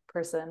for that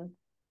person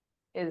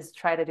is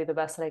try to do the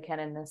best that I can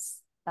in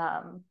this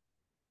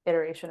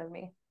iteration of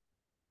me.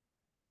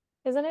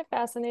 Isn't it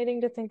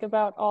fascinating to think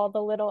about all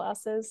the little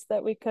S's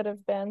that we could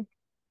have been?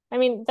 I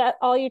mean, that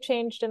all you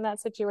changed in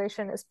that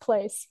situation is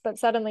place, but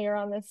suddenly you're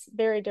on this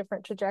very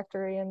different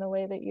trajectory in the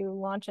way that you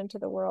launch into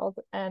the world.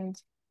 And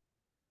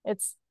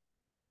it's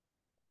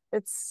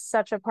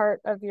such a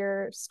part of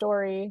your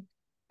story.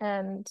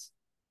 And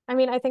I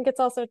mean, I think it's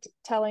also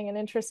telling and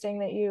interesting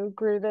that you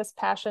grew this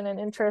passion and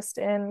interest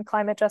in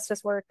climate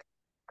justice work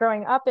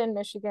growing up in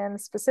Michigan,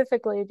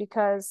 specifically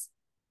because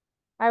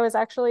I was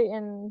actually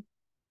in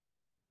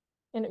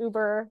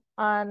Uber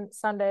on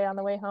Sunday on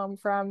the way home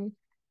from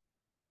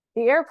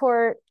the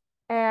airport,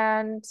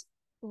 and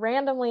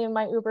randomly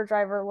my Uber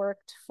driver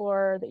worked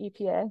for the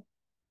EPA.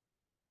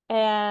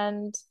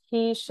 And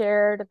he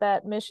shared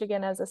that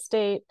Michigan as a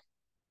state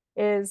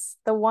is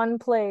the one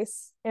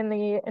place in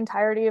the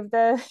entirety of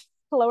the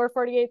lower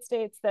 48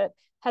 states that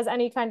has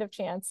any kind of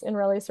chance in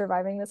really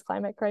surviving this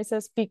climate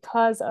crisis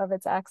because of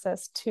its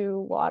access to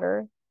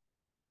water,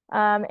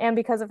 and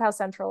because of how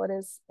central it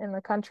is in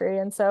the country.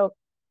 And so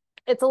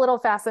it's a little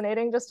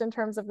fascinating just in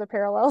terms of the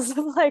parallels of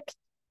like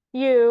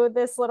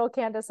this little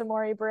Candace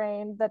Amori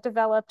brain that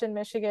developed in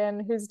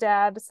Michigan, whose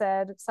dad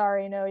said,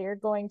 sorry, no, you're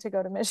going to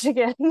go to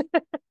Michigan.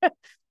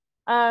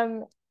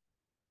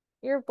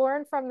 You're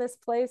born from this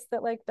place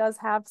that like does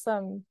have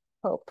some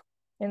hope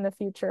in the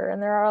future.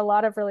 And there are a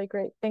lot of really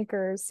great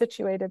thinkers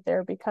situated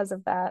there because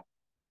of that.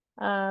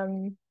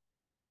 And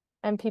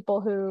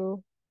people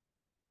who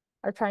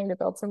are trying to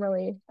build some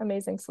really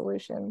amazing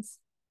solutions.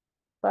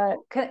 But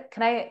can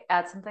I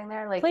add something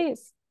there? Like,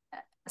 please.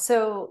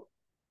 So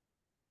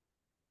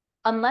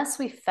unless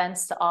we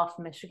fenced off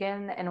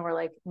Michigan and we're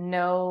like,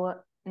 no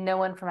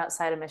one from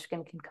outside of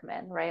Michigan can come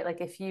in, right?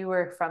 Like if you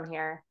were from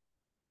here,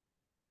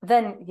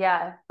 then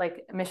yeah,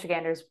 like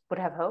Michiganders would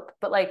have hope.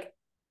 But like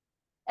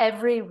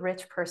every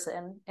rich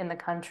person in the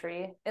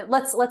country,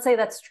 let's say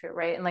that's true,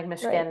 right? And like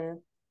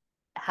Michigan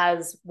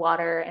has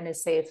water and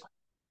is safe.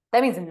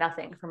 That means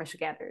nothing for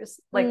Michiganders.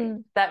 Like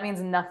that means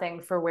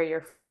nothing for where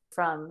you're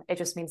from. It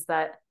just means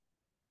that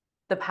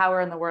the power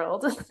in the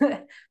world,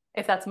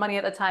 if that's money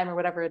at the time or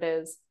whatever it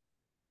is,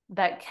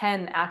 that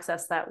can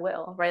access that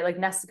will, right? Like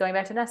going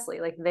back to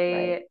Nestle, like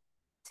they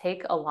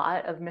take a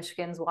lot of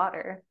Michigan's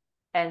water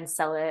and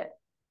sell it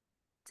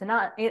to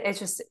not, it's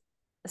just,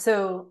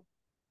 so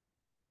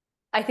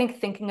I think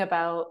thinking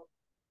about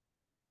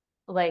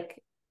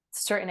like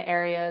certain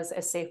areas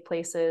as safe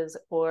places,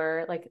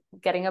 or like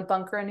getting a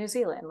bunker in New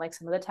Zealand, like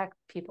some of the tech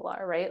people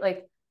are, right?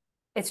 Like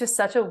it's just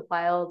such a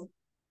wild,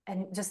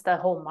 and just the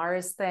whole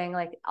Mars thing,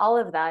 like all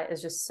of that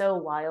is just so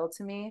wild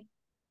to me,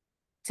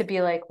 to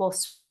be like, well,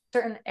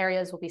 certain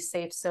areas will be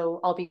safe, so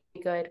I'll be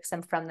good because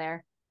I'm from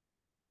there.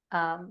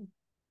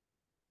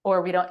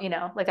 Or we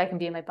don't, like I can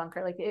be in my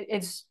bunker. Like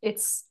it's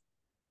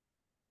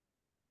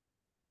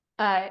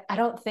I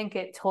don't think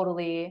it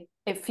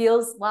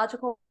feels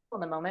logical in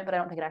the moment, but I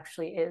don't think it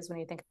actually is when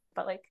you think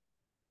about like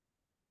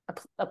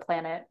a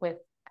planet with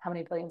how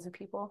many billions of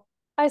people.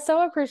 I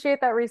so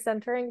appreciate that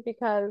recentering,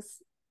 because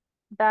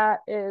that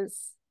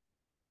is,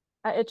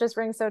 it just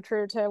rings so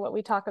true to what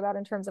we talk about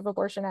in terms of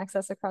abortion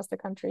access across the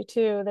country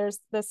too. There's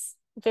this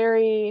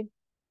very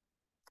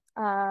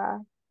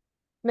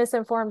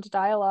misinformed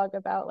dialogue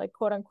about like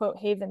quote unquote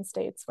haven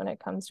states when it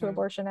comes to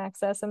abortion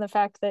access, and the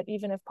fact that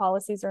even if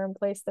policies are in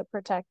place that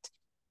protect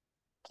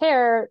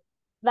care,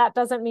 that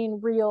doesn't mean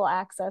real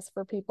access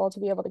for people to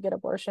be able to get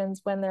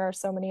abortions when there are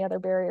so many other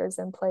barriers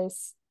in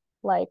place,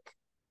 like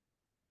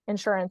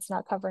insurance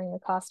not covering the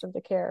cost of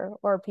the care,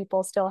 or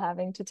people still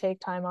having to take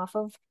time off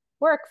of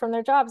work from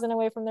their jobs and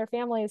away from their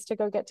families to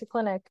go get to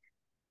clinic.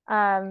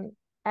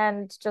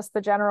 And just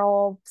the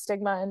general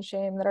stigma and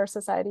shame that our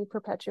society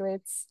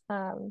perpetuates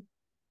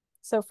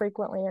so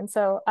frequently. And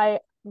so I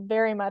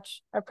very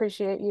much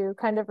appreciate you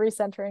kind of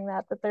recentering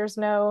that there's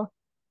no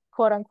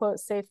quote unquote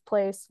safe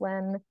place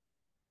when,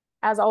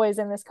 as always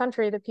in this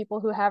country, the people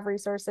who have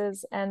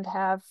resources and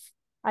have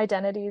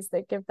identities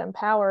that give them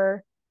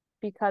power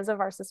because of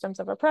our systems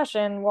of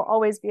oppression will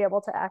always be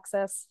able to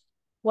access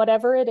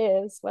whatever it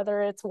is,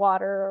 whether it's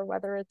water or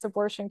whether it's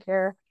abortion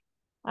care.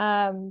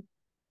 And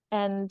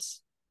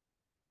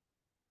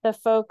the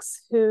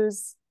folks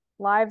whose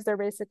lives they're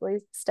basically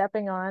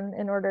stepping on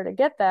in order to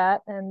get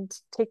that and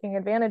taking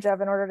advantage of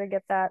in order to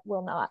get that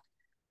will not,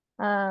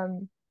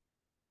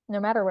 no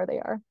matter where they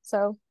are.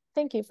 So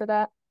thank you for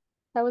that.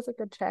 That was a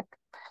good check.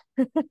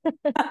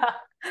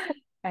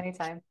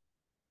 Anytime.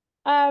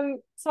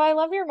 So I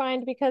love your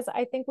mind, because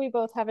I think we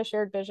both have a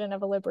shared vision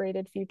of a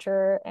liberated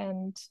future,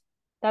 and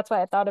that's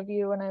why I thought of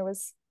you when I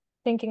was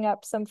thinking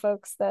up some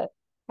folks that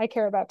I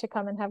care about to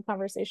come and have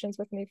conversations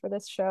with me for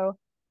this show.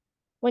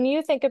 When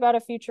you think about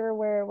a future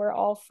where we're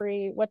all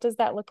free, what does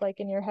that look like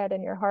in your head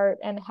and your heart,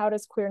 and how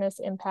does queerness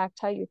impact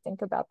how you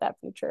think about that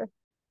future?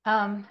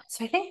 So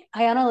I think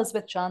Ayanna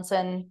Elizabeth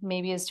Johnson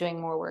maybe is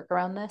doing more work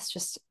around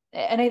this.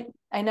 And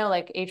I know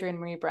like Adrienne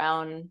Maree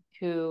Brown,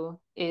 who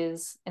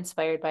is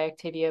inspired by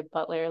Octavia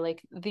Butler,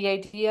 like the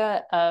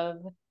idea of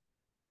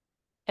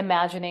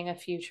imagining a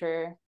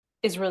future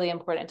is really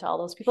important to all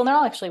those people. And they're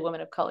all actually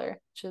women of color,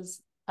 which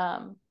is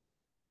probably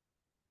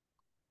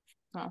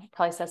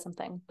says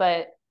something.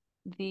 But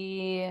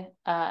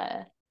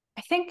I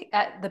think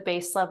at the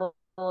base level,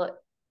 that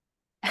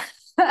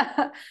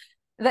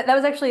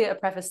was actually a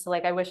preface to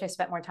like, I wish I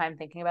spent more time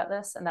thinking about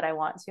this, and that I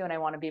want to, and I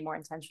want to be more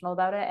intentional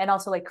about it, and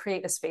also like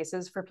create the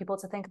spaces for people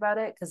to think about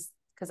it. Because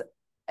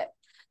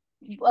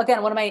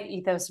again, one of my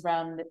ethos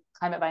around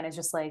Climate Vine is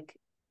just like,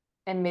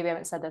 and maybe I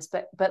haven't said this,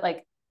 but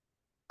like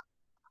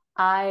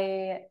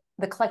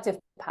the collective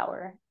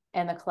power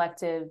and the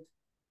collective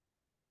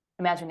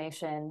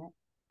imagination.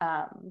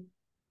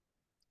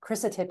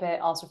 Krista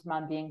Tippett, also from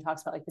On Being,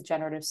 talks about like the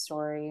generative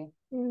story.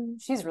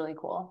 She's really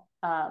cool.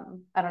 I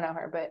don't know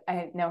her, but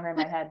I know her in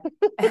my head.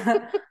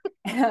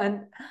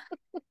 And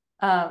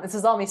this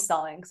is all me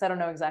stalling because I don't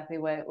know exactly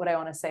what I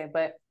want to say.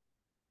 But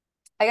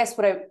I guess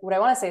what I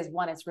want to say is,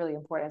 one, it's really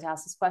important to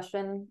ask this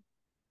question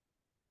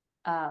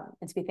and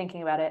to be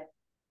thinking about it.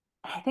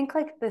 I think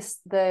like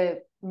the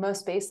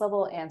most base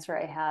level answer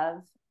I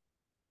have,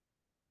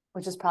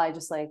 which is probably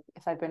just like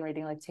if I've been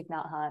reading like Thich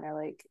Nhat Hanh or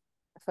like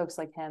folks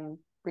like him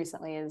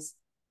recently, is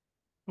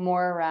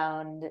more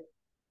around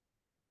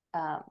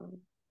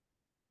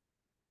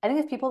I think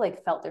if people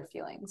like felt their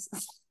feelings.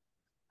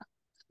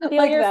 Feel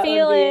like your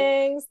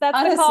feelings. That's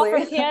honestly, the call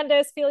from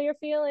Candace. Feel your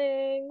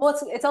feelings. Well,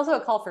 it's also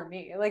a call for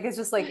me. Like, it's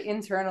just like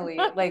internally,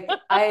 like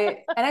and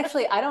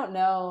actually, I don't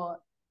know.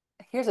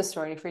 Here's a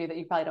story for you that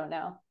you probably don't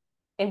know.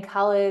 In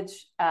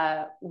college,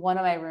 one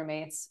of my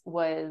roommates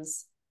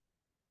was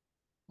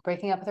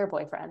breaking up with her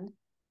boyfriend.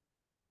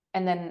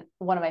 And then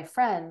one of my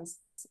friends,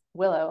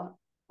 Willow,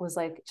 was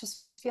like,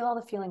 just feel all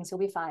the feelings, you'll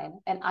be fine.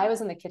 And I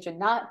was in the kitchen,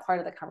 not part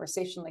of the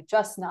conversation, like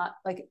just not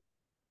like,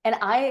 and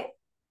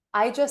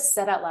I just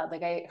said out loud,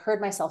 like I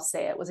heard myself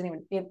say it,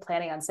 wasn't even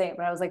planning on saying it,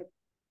 but I was like,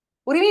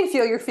 what do you mean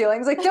feel your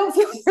feelings? Like, don't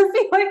feel your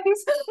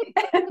feelings.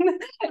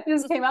 And it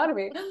just came out of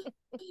me.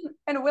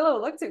 And Willow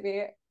looked at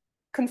me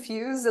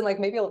confused and like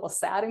maybe a little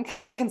sad and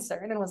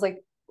concerned and was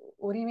like,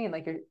 what do you mean?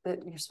 Like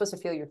you're supposed to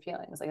feel your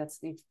feelings. Like that's,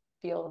 you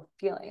feel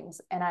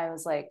feelings. And I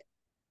was like,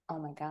 oh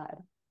my God.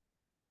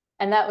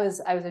 And I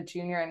was a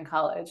junior in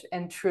college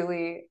and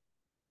truly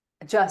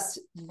just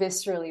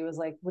viscerally was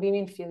like, what do you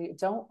mean feel you?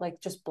 Don't like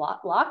just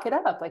lock it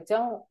up. Like,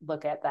 don't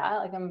look at that.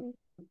 Like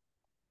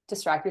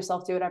distract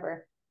yourself, do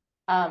whatever.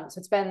 So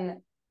it's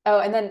been,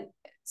 and then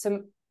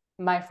so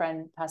my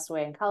friend passed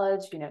away in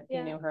college,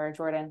 you knew her,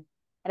 Jordan.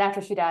 And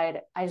after she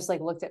died, I just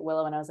like looked at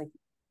Willow and I was like,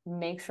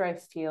 make sure I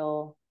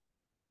feel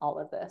all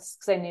of this.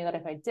 Cause I knew that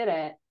if I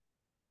didn't,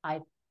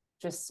 I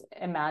just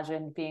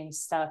imagined being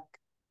stuck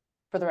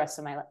for the rest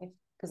of my life.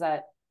 Cause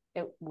that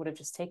it would have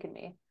just taken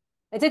me.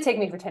 It did take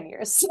me for 10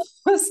 years.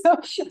 so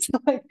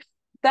like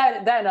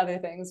that and other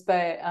things.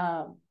 But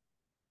I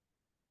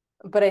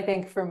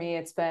think for me,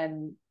 it's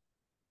been,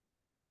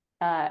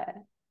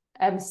 I'm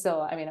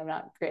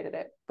not great at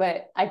it,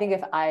 but I think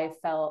if I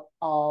felt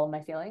all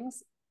my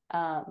feelings,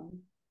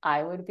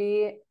 I would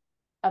be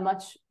a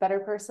much better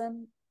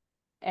person.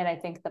 And I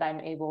think that I'm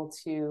able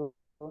to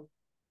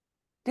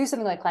do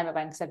something like Climate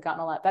Bind because I've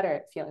gotten a lot better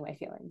at feeling my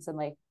feelings. And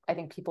like, I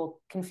think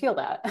people can feel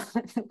that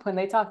when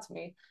they talk to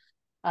me,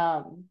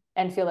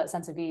 and feel that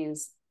sense of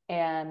ease.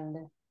 And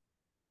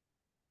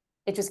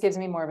it just gives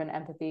me more of an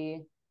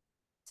empathy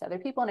to other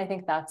people. And I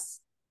think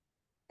that's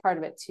part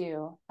of it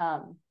too.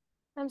 I'm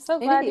so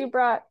glad you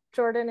brought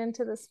Jordan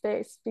into the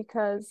space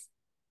because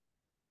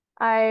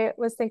I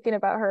was thinking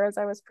about her as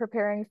I was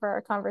preparing for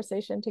our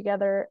conversation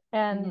together.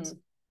 And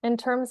in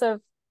terms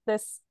of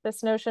this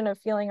notion of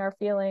feeling our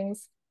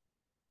feelings,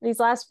 these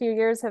last few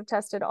years have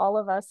tested all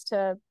of us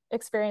to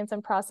experience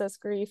and process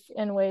grief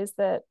in ways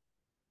that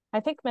I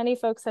think many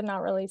folks had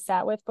not really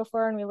sat with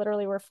before, and we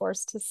literally were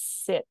forced to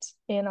sit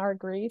in our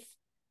grief.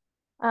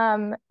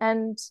 And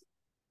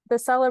the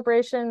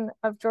celebration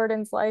of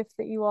Jordan's life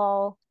that you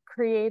all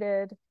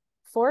created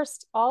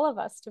forced all of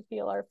us to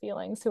feel our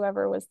feelings,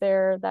 whoever was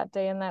there that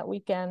day and that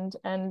weekend.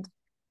 And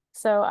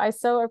so I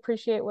so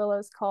appreciate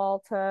Willow's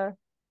call to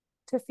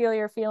feel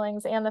your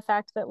feelings, and the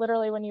fact that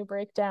literally when you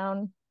break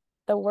down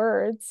the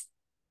words,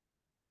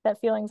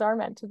 that feelings are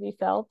meant to be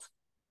felt.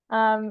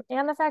 And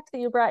the fact that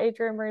you brought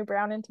Adrienne Maree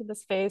Brown into the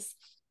space.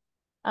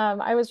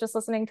 I was just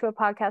listening to a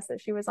podcast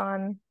that she was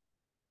on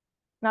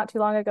not too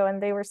long ago,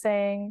 and they were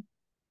saying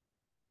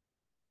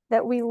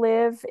that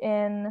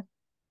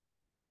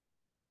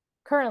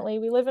currently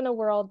we live in a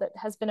world that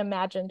has been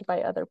imagined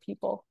by other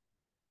people.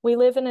 We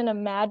live in an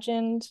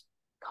imagined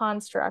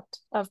construct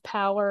of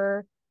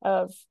power,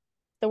 of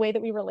the way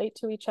that we relate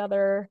to each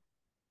other.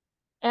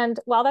 And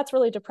while that's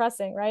really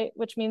depressing, right,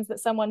 which means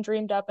that someone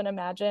dreamed up and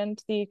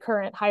imagined the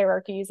current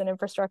hierarchies and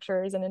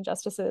infrastructures and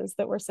injustices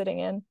that we're sitting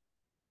in,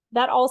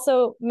 that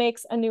also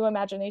makes a new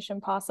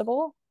imagination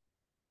possible.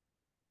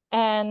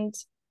 And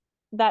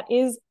that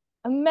is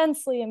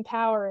immensely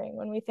empowering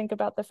when we think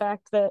about the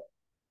fact that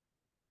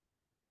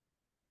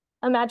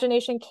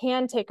imagination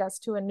can take us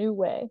to a new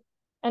way.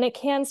 And it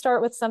can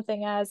start with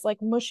something as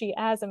like mushy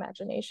as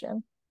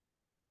imagination.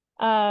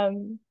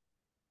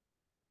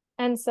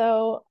 And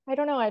so I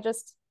don't know, I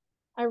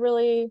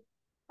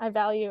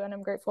value and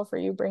I'm grateful for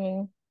you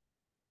bringing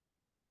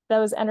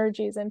those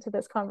energies into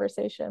this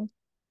conversation.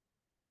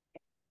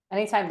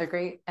 Anytime, they're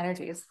great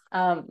energies.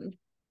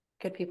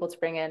 Good people to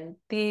bring in.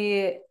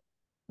 The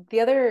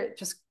other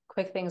just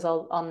quick things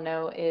I'll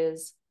know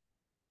is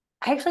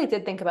I actually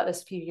did think about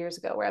this a few years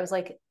ago where I was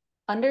like,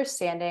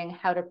 understanding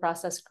how to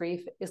process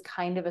grief is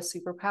kind of a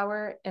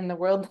superpower in the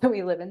world that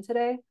we live in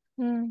today.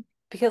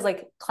 Because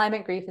like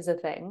climate grief is a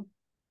thing,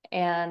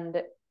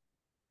 and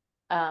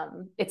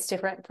it's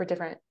different for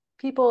different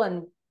people,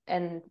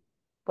 and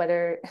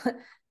whether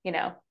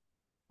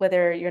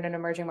whether you're in an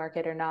emerging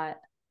market or not,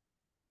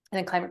 and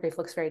then climate grief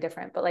looks very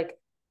different. But like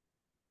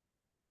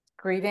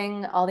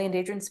grieving all the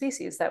endangered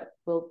species that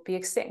will be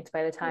extinct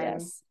by the time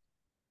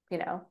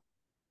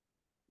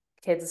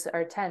kids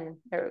are 10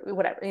 or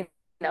whatever,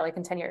 like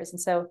in 10 years. And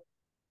so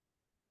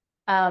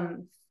I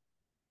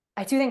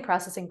do think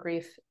processing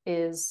grief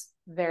is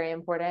very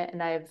important.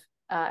 And I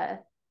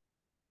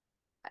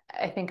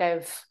think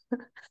I've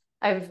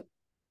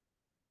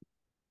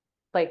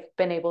like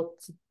been able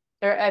to,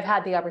 or I've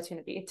had the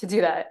opportunity to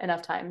do that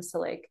enough times to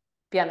like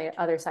be on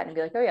the other side and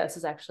be like, oh yeah, this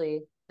is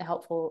actually a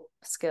helpful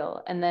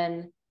skill. And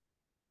then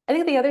I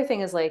think the other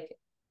thing is like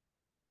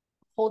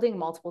holding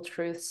multiple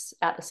truths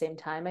at the same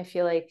time. I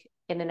feel like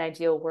in an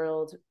ideal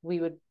world, we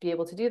would be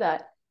able to do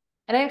that.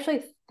 And I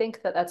actually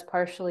think that that's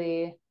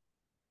partially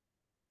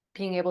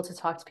being able to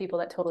talk to people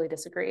that totally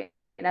disagree.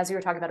 And as you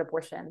were talking about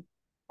abortion,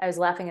 I was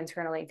laughing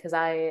internally because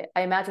I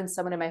imagine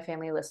someone in my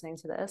family listening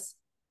to this.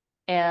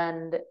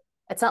 And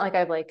it's not like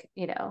I've like,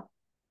 you know,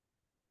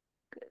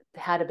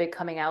 had a big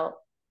coming out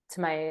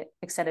to my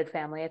extended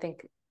family. I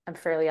think I'm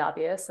fairly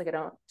obvious. Like I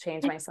don't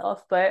change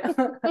myself, but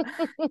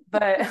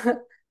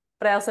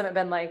but I also haven't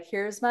been like,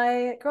 here's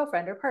my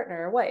girlfriend or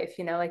partner or wife,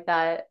 you know, like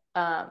that.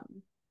 I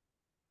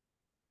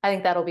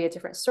think that'll be a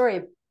different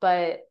story,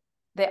 but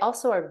they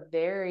also are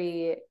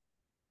very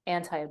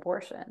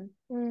anti-abortion.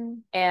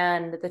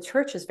 And the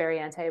church is very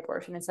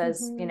anti-abortion. It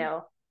says, you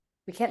know,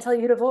 we can't tell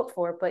you who to vote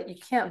for, but you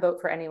can't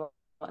vote for anyone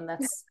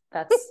that's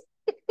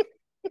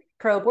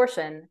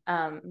pro-abortion.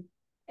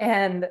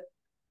 And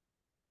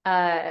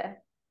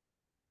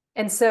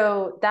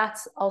so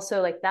that's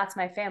also like, that's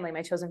my family.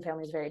 My chosen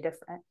family is very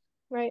different.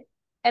 Right.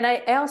 And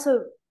I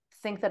also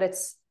think that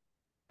it's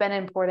been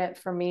important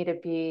for me to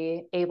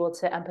be able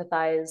to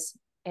empathize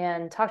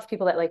and talk to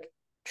people that like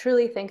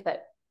truly think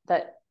that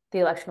the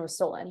election was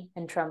stolen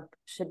and Trump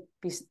should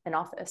be in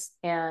office,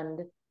 and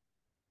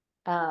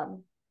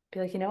be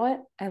like, you know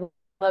what? I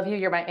love you.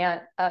 You're my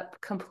aunt.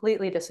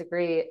 Completely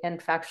disagree. And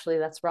factually,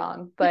 that's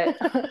wrong. But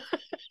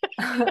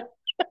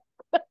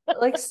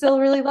like, still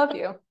really love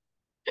you.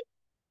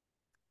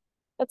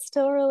 But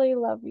still really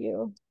love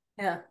you.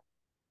 Yeah.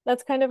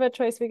 That's kind of a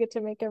choice we get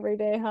to make every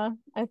day, huh?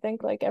 I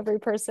think like every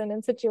person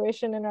and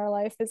situation in our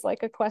life is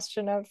like a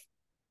question of,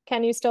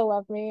 can you still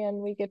love me? And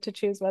we get to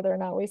choose whether or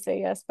not we say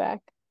yes back.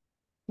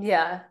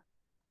 Yeah.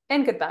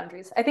 And good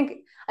boundaries. I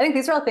think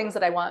these are all things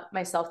that I want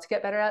myself to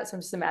get better at. So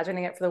I'm just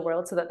imagining it for the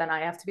world so that then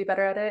I have to be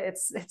better at it.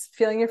 It's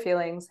feeling your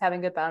feelings,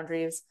 having good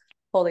boundaries,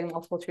 holding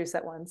multiple truths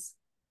at once,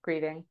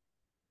 grieving.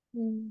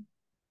 Well,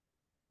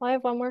 I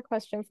have one more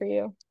question for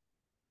you.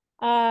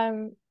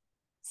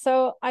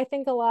 So I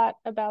think a lot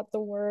about the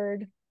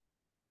word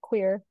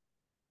queer.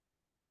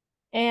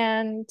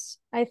 And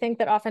I think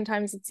that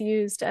oftentimes it's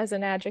used as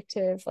an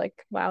adjective,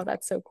 like, wow,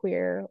 that's so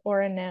queer,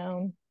 or a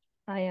noun,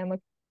 I am a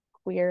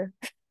queer.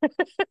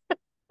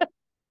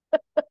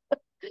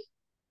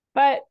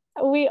 But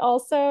we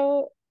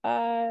also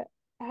have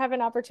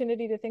an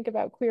opportunity to think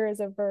about queer as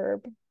a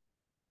verb.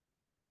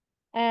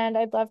 And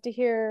I'd love to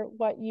hear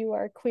what you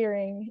are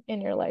queering in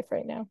your life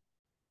right now.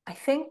 I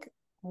think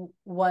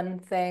one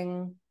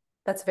thing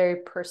that's very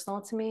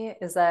personal to me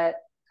is that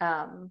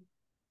I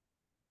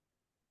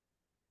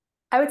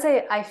would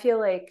say I feel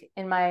like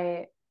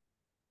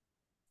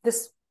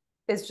this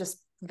is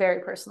just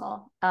very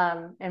personal,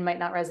 and might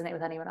not resonate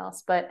with anyone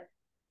else, but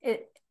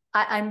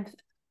I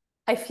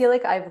feel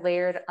like I've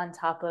layered on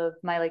top of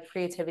my like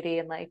creativity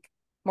and like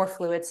more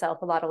fluid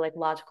self a lot of like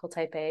logical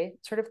type A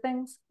sort of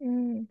things.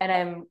 And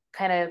I'm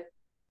kind of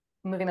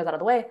moving those out of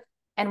the way.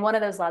 And one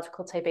of those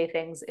logical type A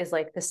things is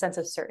like the sense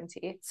of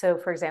certainty. So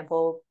for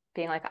example,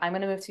 being like, I'm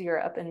going to move to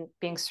Europe and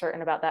being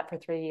certain about that for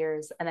 3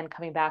 years, and then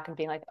coming back and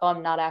being like, oh,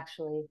 I'm not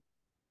actually.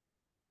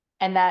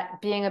 And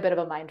that being a bit of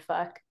a mind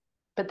fuck,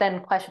 but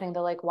then questioning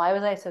the like, why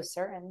was I so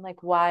certain?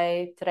 Like,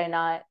 why did I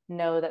not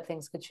know that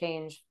things could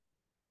change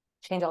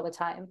all the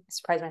time? I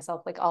surprise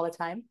myself like all the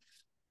time.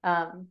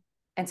 And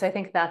so I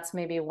think that's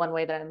maybe one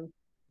way that I'm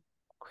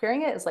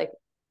queering it, is like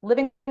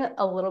living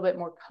a little bit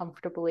more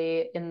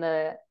comfortably in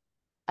the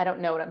I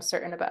don't know what I'm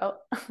certain about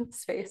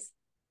space.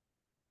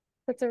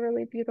 That's a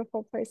really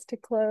beautiful place to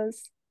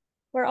close.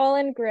 We're all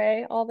in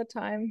gray all the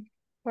time.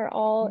 We're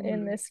all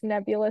in this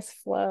nebulous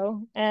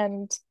flow.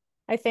 And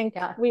I think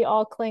we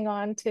all cling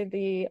on to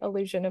the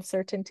illusion of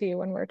certainty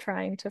when we're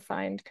trying to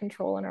find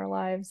control in our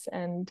lives.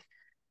 And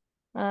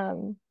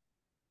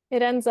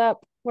it ends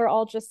up, we're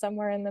all just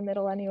somewhere in the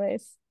middle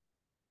anyways.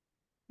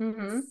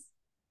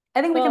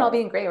 I think we can all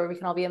be in gray, or we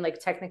can all be in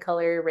like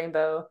Technicolor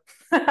rainbow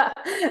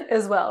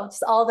as well.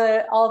 Just all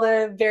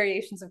the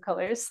variations of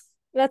colors.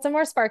 That's a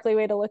more sparkly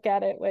way to look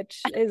at it,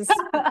 which is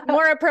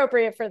more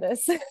appropriate for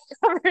this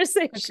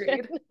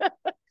conversation.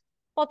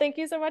 Well, thank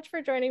you so much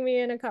for joining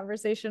me in a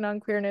conversation on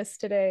queerness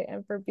today,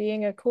 and for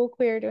being a cool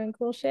queer doing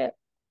cool shit.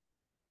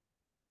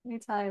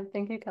 Anytime.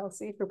 Thank you,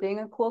 Kelsey, for being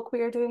a cool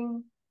queer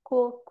doing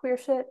cool queer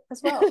shit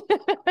as well.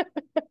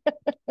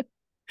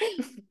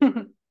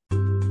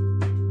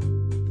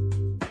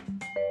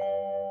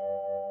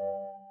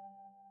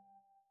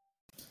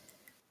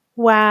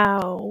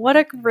 Wow, what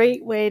a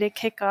great way to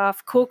kick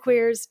off Cool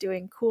Queers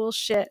Doing Cool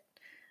Shit.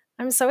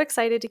 I'm so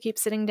excited to keep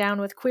sitting down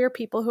with queer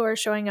people who are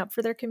showing up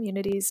for their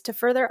communities to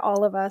further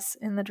all of us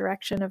in the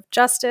direction of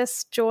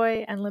justice,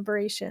 joy, and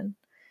liberation.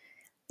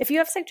 If you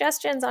have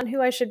suggestions on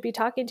who I should be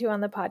talking to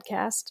on the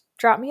podcast,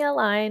 drop me a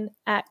line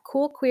at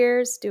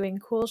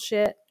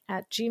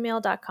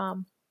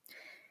coolqueersdoingcoolshit@gmail.com.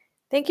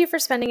 Thank you for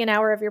spending an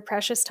hour of your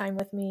precious time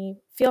with me.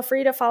 Feel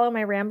free to follow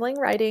my rambling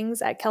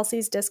writings at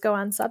Kelsey's Disco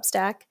on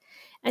Substack,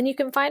 and you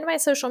can find my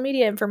social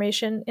media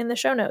information in the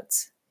show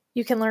notes.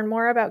 You can learn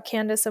more about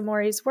Candace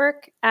Amori's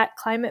work at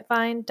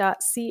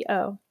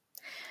climatevine.co.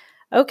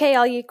 Okay,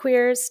 all you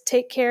queers,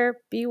 take care,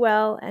 be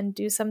well, and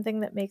do something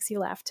that makes you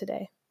laugh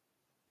today.